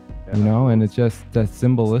you. Yeah. And it's just that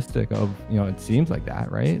symbolistic of, it seems like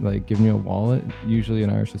that, right? Like giving you a wallet, usually in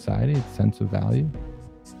our society, it's a sense of value.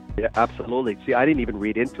 Yeah, absolutely. See, I didn't even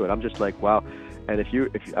read into it. I'm just like, wow. And if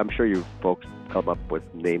I'm sure you folks come up with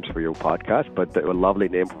names for your podcast, but a lovely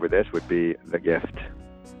name for this would be The Gift.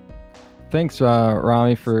 Thanks,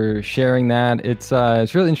 Rami, for sharing that. It's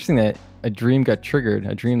really interesting that a dream got triggered.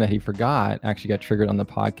 A dream that he forgot actually got triggered on the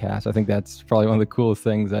podcast. I think that's probably one of the coolest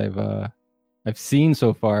things I've seen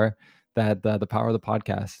so far. That the power of the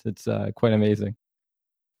podcast. It's quite amazing.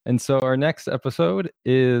 And so our next episode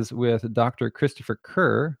is with Dr. Christopher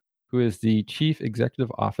Kerr, who is the Chief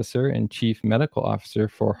Executive Officer and Chief Medical Officer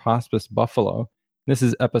for Hospice Buffalo. This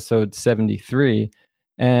is episode 73.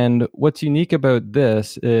 And what's unique about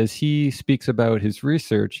this is he speaks about his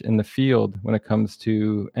research in the field when it comes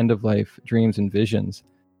to end-of-life dreams and visions.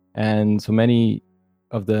 And so many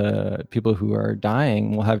of the people who are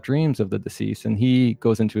dying will have dreams of the deceased. And he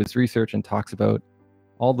goes into his research and talks about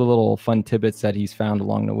all the little fun tidbits that he's found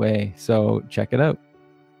along the way. So check it out.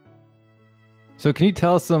 So can you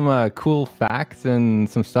tell us some cool facts and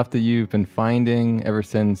some stuff that you've been finding ever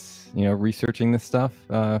since, researching this stuff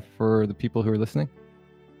for the people who are listening?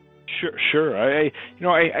 Sure. I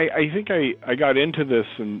think I got into this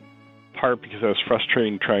in part because I was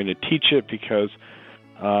frustrated trying to teach it, because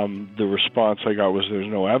the response I got was there's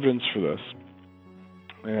no evidence for this.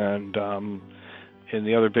 And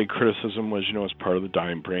the other big criticism was, it's part of the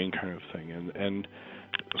dying brain kind of thing. And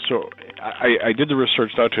so I did the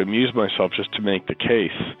research not to amuse myself, just to make the case.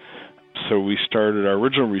 So we started, our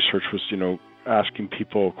original research was, asking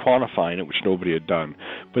people, quantifying it, which nobody had done.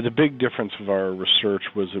 But the big difference of our research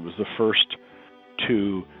was it was the first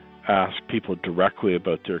to ask people directly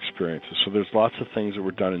about their experiences. So there's lots of things that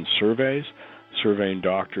were done in surveying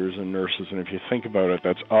doctors and nurses. And if you think about it,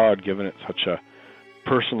 that's odd, given it's such a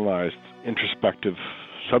personalized, introspective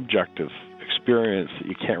subjective experience that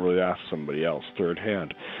you can't really ask somebody else third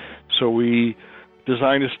hand. So we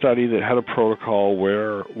designed a study that had a protocol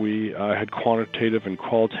where we had quantitative and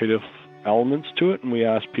qualitative elements to it, and we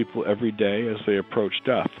asked people every day as they approach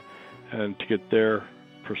death and to get their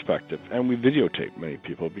perspective. And we videotape many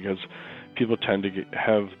people because people tend to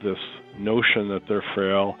have this notion that they're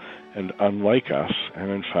frail and unlike us,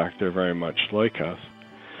 and in fact they're very much like us.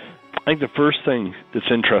 I think the first thing that's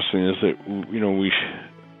interesting is that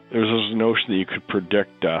there's this notion that you could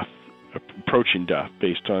predict death, approaching death,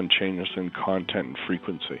 based on changes in content and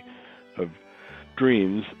frequency of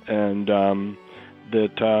dreams, and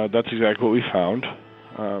that's exactly what we found.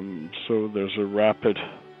 So there's a rapid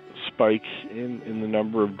spike in the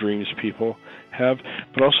number of dreams people have,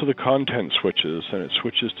 but also the content switches, and it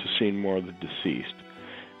switches to seeing more of the deceased.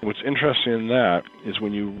 And what's interesting in that is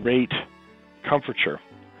when you rate comforture,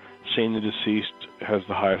 seeing the deceased has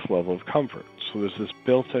the highest level of comfort. So there's this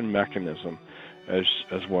built-in mechanism as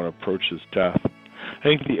one approaches death. I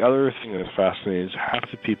think the other thing that's fascinating is half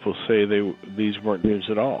the people say these weren't dreams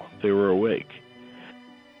at all. They were awake.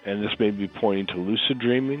 And this may be pointing to lucid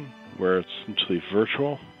dreaming, where it's essentially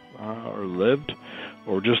virtual or lived,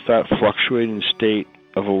 or just that fluctuating state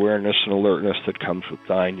of awareness and alertness that comes with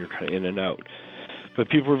dying. You're kind of in and out. But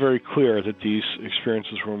people were very clear that these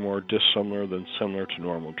experiences were more dissimilar than similar to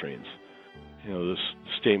normal dreams. This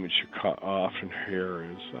statement you often hear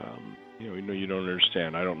is, you don't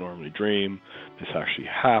understand. I don't normally dream. This actually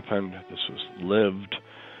happened. This was lived.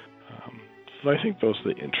 So I think those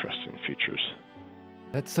are the interesting features.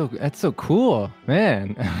 That's so cool,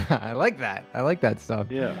 man. I like that. I like that stuff.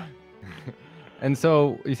 Yeah. And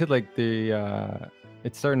so you said like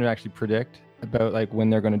it's starting to actually predict about like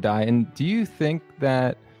when they're going to die. And do you think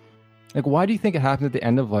that, like, why do you think it happens at the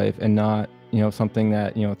end of life and not, something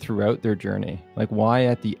that, throughout their journey? Like, why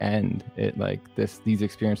at the end these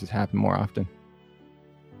experiences happen more often?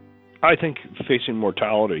 I think facing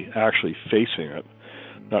mortality, actually facing it,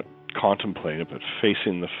 not contemplating it, but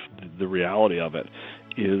facing the reality of it,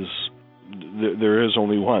 is there is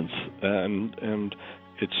only once, and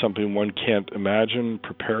it's something one can't imagine,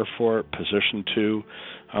 prepare for it, position to.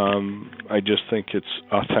 I just think it's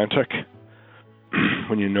authentic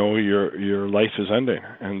when you know your life is ending,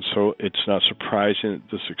 and so it's not surprising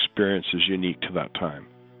that this experience is unique to that time.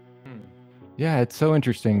 Yeah, it's so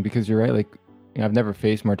interesting because you're right. Like, I've never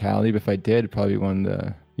faced mortality, but if I did, it'd probably you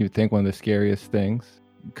would think one of the scariest things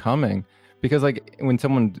coming, because like when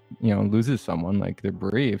someone loses someone, like they're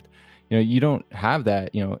bereaved, you don't have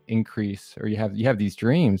that increase, or you have these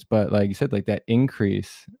dreams, but like you said, like that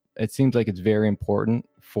increase, it seems like it's very important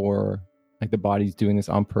for like the body's doing this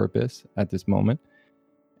on purpose at this moment.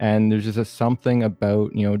 And there's just something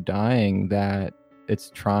about dying that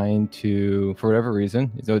it's trying to, for whatever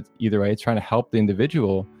reason, so it's either way, it's trying to help the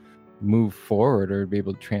individual move forward or be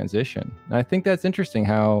able to transition. And I think that's interesting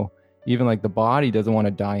how even like the body doesn't want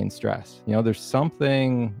to die in stress. There's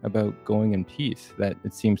something about going in peace that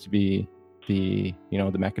it seems to be the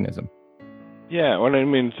mechanism. Yeah, well, I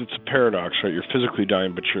mean, it's a paradox, right? You're physically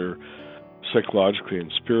dying, but you're psychologically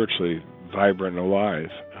and spiritually vibrant and alive.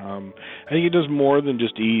 I think it does more than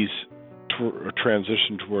just ease a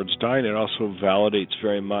transition towards dying. It also validates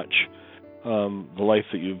very much the life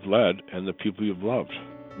that you've led and the people you've loved.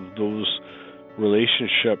 Those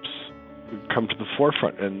relationships come to the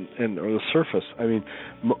forefront and or the surface. I mean,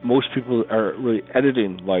 most people are really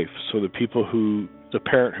editing life, so the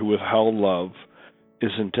parent who withheld love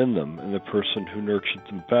isn't in them, and the person who nurtured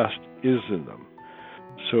them best is in them.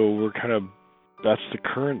 So that's the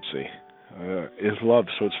currency, is love.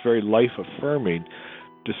 So it's very life affirming,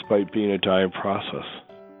 despite being a dying process.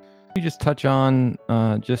 Can you just touch on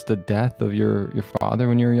just the death of your father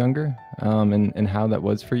when you were younger, and how that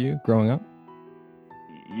was for you growing up?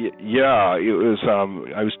 Yeah, it was.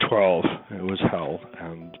 I was 12. It was hell,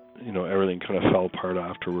 and everything kind of fell apart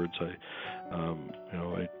afterwards.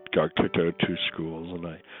 I got kicked out of 2 schools, and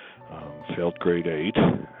I failed grade 8,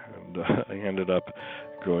 and I ended up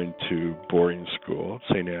going to boarding school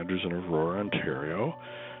at St. Andrews in Aurora, Ontario.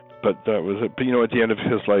 But that was it. But at the end of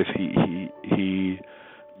his life, he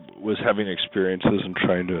was having experiences and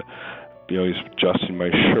trying to. He's adjusting my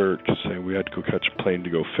shirt to say we had to go catch a plane to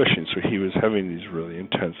go fishing. So he was having these really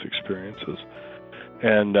intense experiences.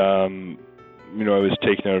 And, I was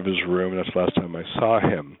taken out of his room, and that's the last time I saw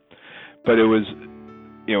him. But it was,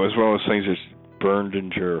 it was one of those things that's burned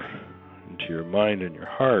into your mind and your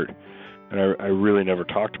heart. And I really never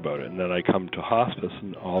talked about it. And then I come to hospice,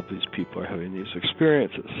 and all of these people are having these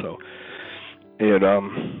experiences. So it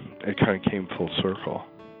kind of came full circle.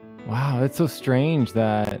 Wow, that's so strange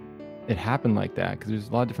that it happened like that, because there's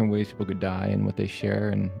a lot of different ways people could die and what they share.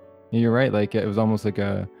 And you're right, like it was almost like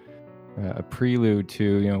a prelude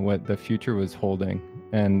to what the future was holding.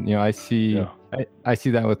 And I see I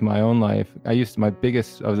see that with my own life. I was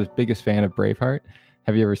the biggest fan of Braveheart.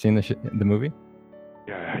 Have you ever seen the movie?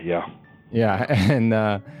 Yeah.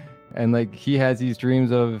 And like he has these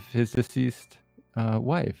dreams of his deceased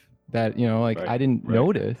wife that I didn't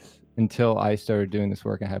notice until I started doing this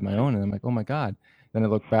work. I had my own, and I'm like, oh my God. Then I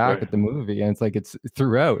look back at the movie, and it's like it's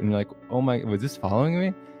throughout, and you're like, oh my, was this following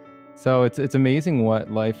me? So it's amazing what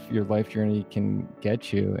your life journey can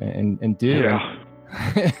get you and do. Yeah.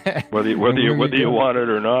 whether you want it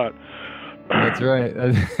or not. That's right.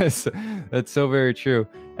 That's so very true.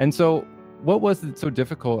 And so, what was it so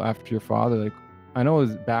difficult after your father? Like, I know it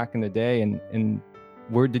was back in the day, and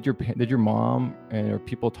where did your mom or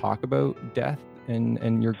people talk about death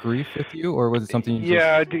and your grief with you, or was it something you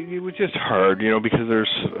it was just hard, because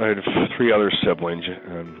I had 3 other siblings,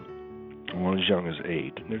 and one as young as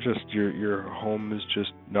 8. And they're just your home is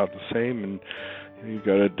just not the same, and you've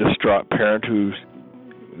got a distraught parent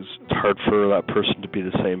it's hard for that person to be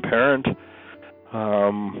the same parent.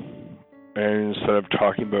 And instead of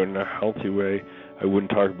talking about it in a healthy way, I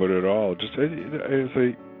wouldn't talk about it at all. Just as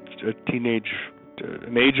an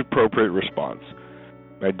age-appropriate response.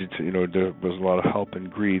 I did, there was a lot of help in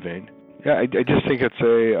grieving. Yeah, I just think it's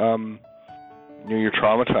you're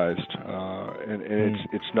traumatized, and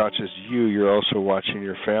it's not just you. You're also watching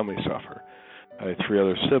your family suffer. I had 3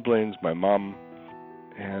 other siblings, my mom,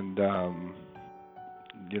 and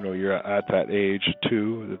you're at that age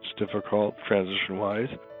too. It's difficult transition-wise.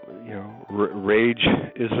 Rage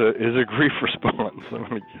is a grief response.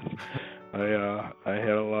 I had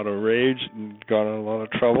a lot of rage and got in a lot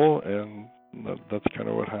of trouble, and that's kind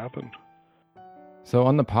of what happened. So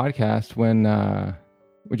on the podcast, when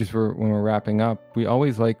we're wrapping up, we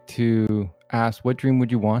always like to ask, what dream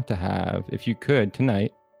would you want to have if you could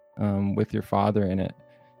tonight, with your father in it,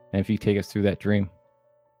 and if you take us through that dream.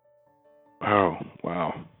 Oh,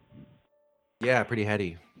 wow. Yeah, pretty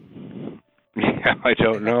heady. Yeah, I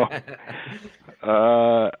don't know.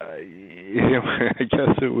 I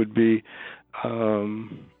guess it would be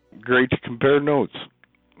great to compare notes.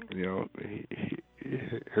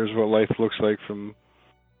 Here's what life looks like from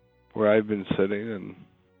where I've been sitting, and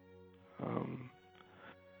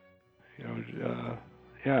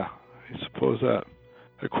I suppose that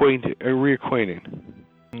reacquainting.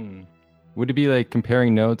 Would it be like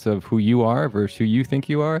comparing notes of who you are versus who you think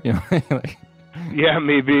you are? Yeah,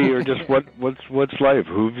 maybe, or just what's life?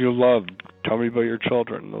 Who have you loved? Tell me about your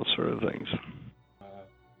children. Those sort of things.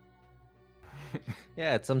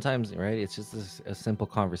 Yeah, it's sometimes, right? It's just a simple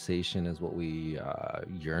conversation is what we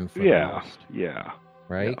yearn for. Yeah, most,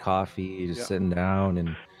 right? Yeah. Coffee, just sitting down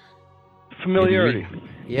and familiarity.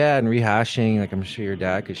 And rehashing. Like, I'm sure your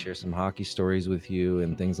dad could share some hockey stories with you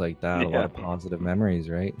and things like that. Yeah. A lot of positive memories,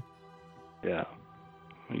 right? Yeah,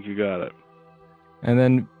 I think you got it. And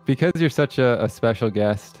then, because you're such a special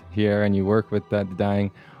guest here and you work with the dying,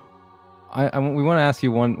 we want to ask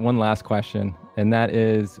you one last question, and that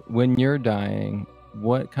is, when you're dying,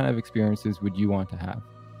 what kind of experiences would you want to have?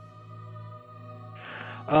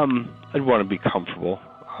 I'd want to be comfortable.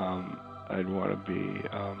 I'd want to be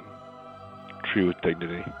treated with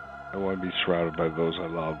dignity. I want to be surrounded by those I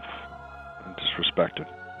love and just respected.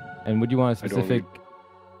 And would you want a specific?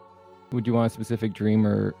 Would you want a specific dream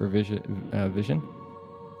or vision?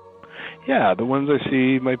 Yeah, the ones I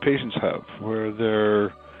see my patients have, where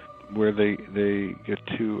they get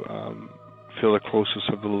to feel the closest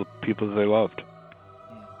of the people that they loved.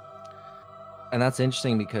 And that's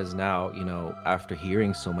interesting because now, after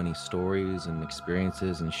hearing so many stories and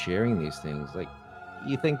experiences and sharing these things, like,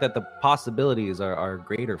 you think that the possibilities are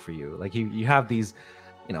greater for you. Like, you have these,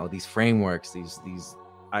 these frameworks, these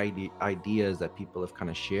ideas that people have kind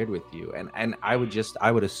of shared with you, and I would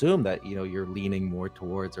assume that you're leaning more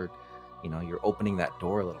towards, or you're opening that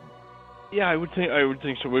door a little more. Yeah, I would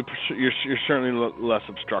think so. You're certainly less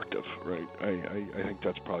obstructive, right? I think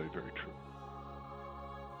that's probably very true.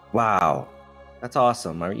 Wow, that's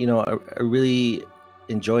awesome. I really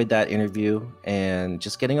enjoyed that interview, and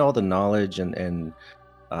just getting all the knowledge and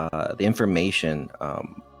the information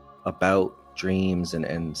about dreams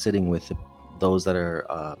and sitting with those that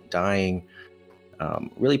are dying.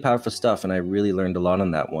 Really powerful stuff, and I really learned a lot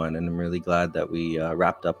on that one, and I'm really glad that we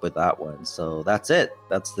wrapped up with that one. So that's it.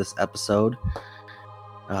 That's this episode.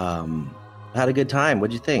 Had a good time.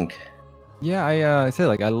 What'd you think? Yeah, I say,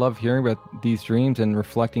 like, I love hearing about these dreams and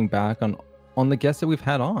reflecting back on the guests that we've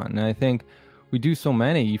had on. And I think we do so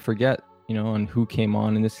many, you forget, on who came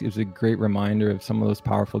on, and this is a great reminder of some of those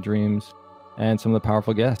powerful dreams. and some of the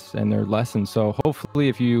powerful guests and their lessons. So hopefully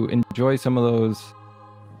if you enjoy some of those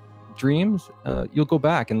dreams, you'll go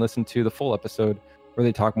back and listen to the full episode where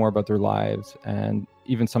they talk more about their lives and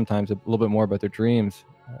even sometimes a little bit more about their dreams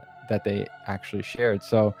that they actually shared.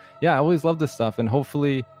 So yeah, I always love this stuff, and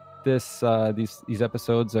hopefully these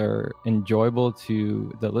episodes are enjoyable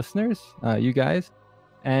to the listeners, you guys,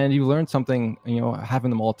 and you learn something, having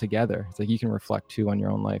them all together. It's like you can reflect too on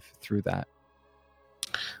your own life through that.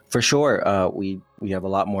 For sure. We have a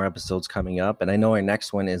lot more episodes coming up, and I know our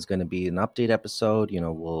next one is going to be an update episode.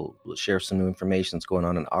 We'll share some new information that's going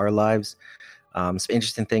on in our lives. Some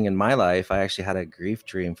interesting thing in my life, I actually had a grief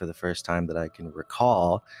dream for the first time that I can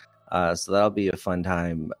recall. So that'll be a fun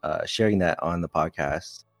time sharing that on the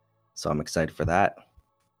podcast. So I'm excited for that.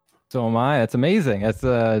 So am I. That's amazing. I've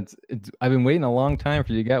been waiting a long time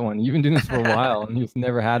for you to get one. You've been doing this for a while and you've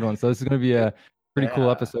never had one. So this is going to be a pretty cool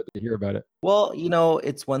episode to hear about it. Well,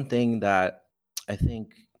 it's one thing that I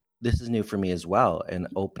think this is new for me as well, and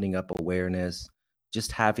opening up awareness,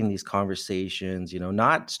 just having these conversations,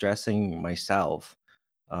 not stressing myself,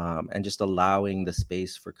 and just allowing the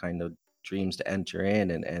space for kind of dreams to enter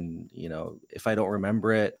in. And if I don't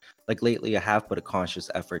remember it, like lately I have put a conscious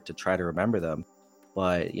effort to try to remember them.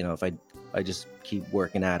 But, if I just keep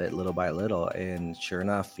working at it little by little, and sure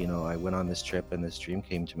enough, I went on this trip and this dream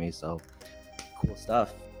came to me. So cool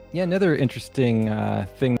stuff. Yeah, another interesting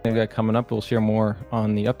thing that we got coming up, we'll share more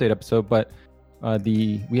on the update episode, but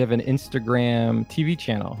we have an Instagram TV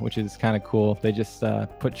channel, which is kind of cool. They just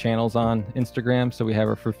put channels on Instagram. So we have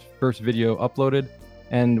our first video uploaded,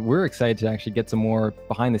 and we're excited to actually get some more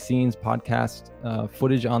behind the scenes podcast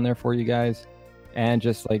footage on there for you guys, and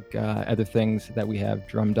just like other things that we have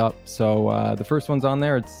drummed up. So the first one's on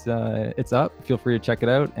there. It's up. Feel free to check it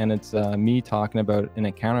out. And it's me talking about an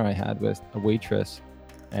encounter I had with a waitress,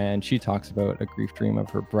 and she talks about a grief dream of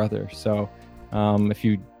her brother. So if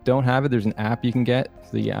you don't have it, there's an app you can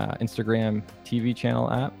get, the Instagram TV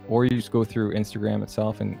channel app, or you just go through Instagram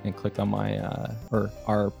itself and click on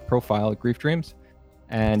our profile, Grief Dreams,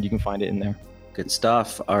 and you can find it in there. Good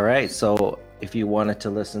stuff. All right. So if you wanted to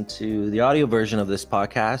listen to the audio version of this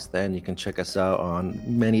podcast, then you can check us out on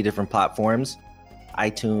many different platforms: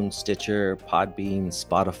 iTunes, Stitcher, Podbean,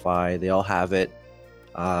 Spotify. They all have it.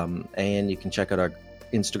 And you can check out our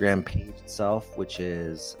Instagram page itself, which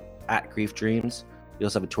is @GriefDreams. We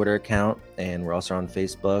also have a Twitter account, and we're also on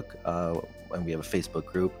Facebook. And we have a Facebook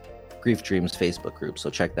group, Grief Dreams Facebook group. So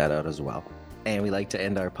check that out as well. And we like to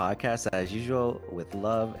end our podcast as usual with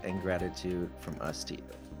love and gratitude from us to you.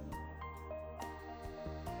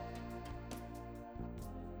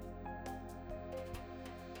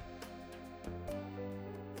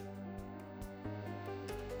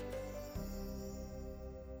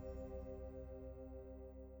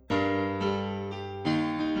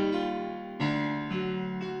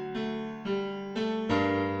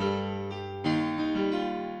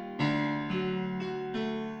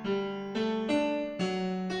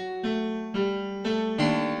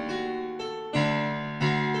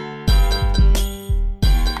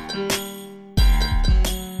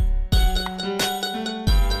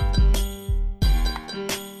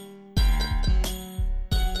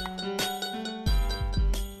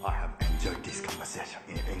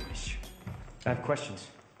 I have questions.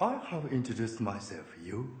 I have introduced myself.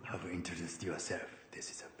 You have introduced yourself.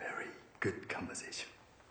 This is a very good conversation.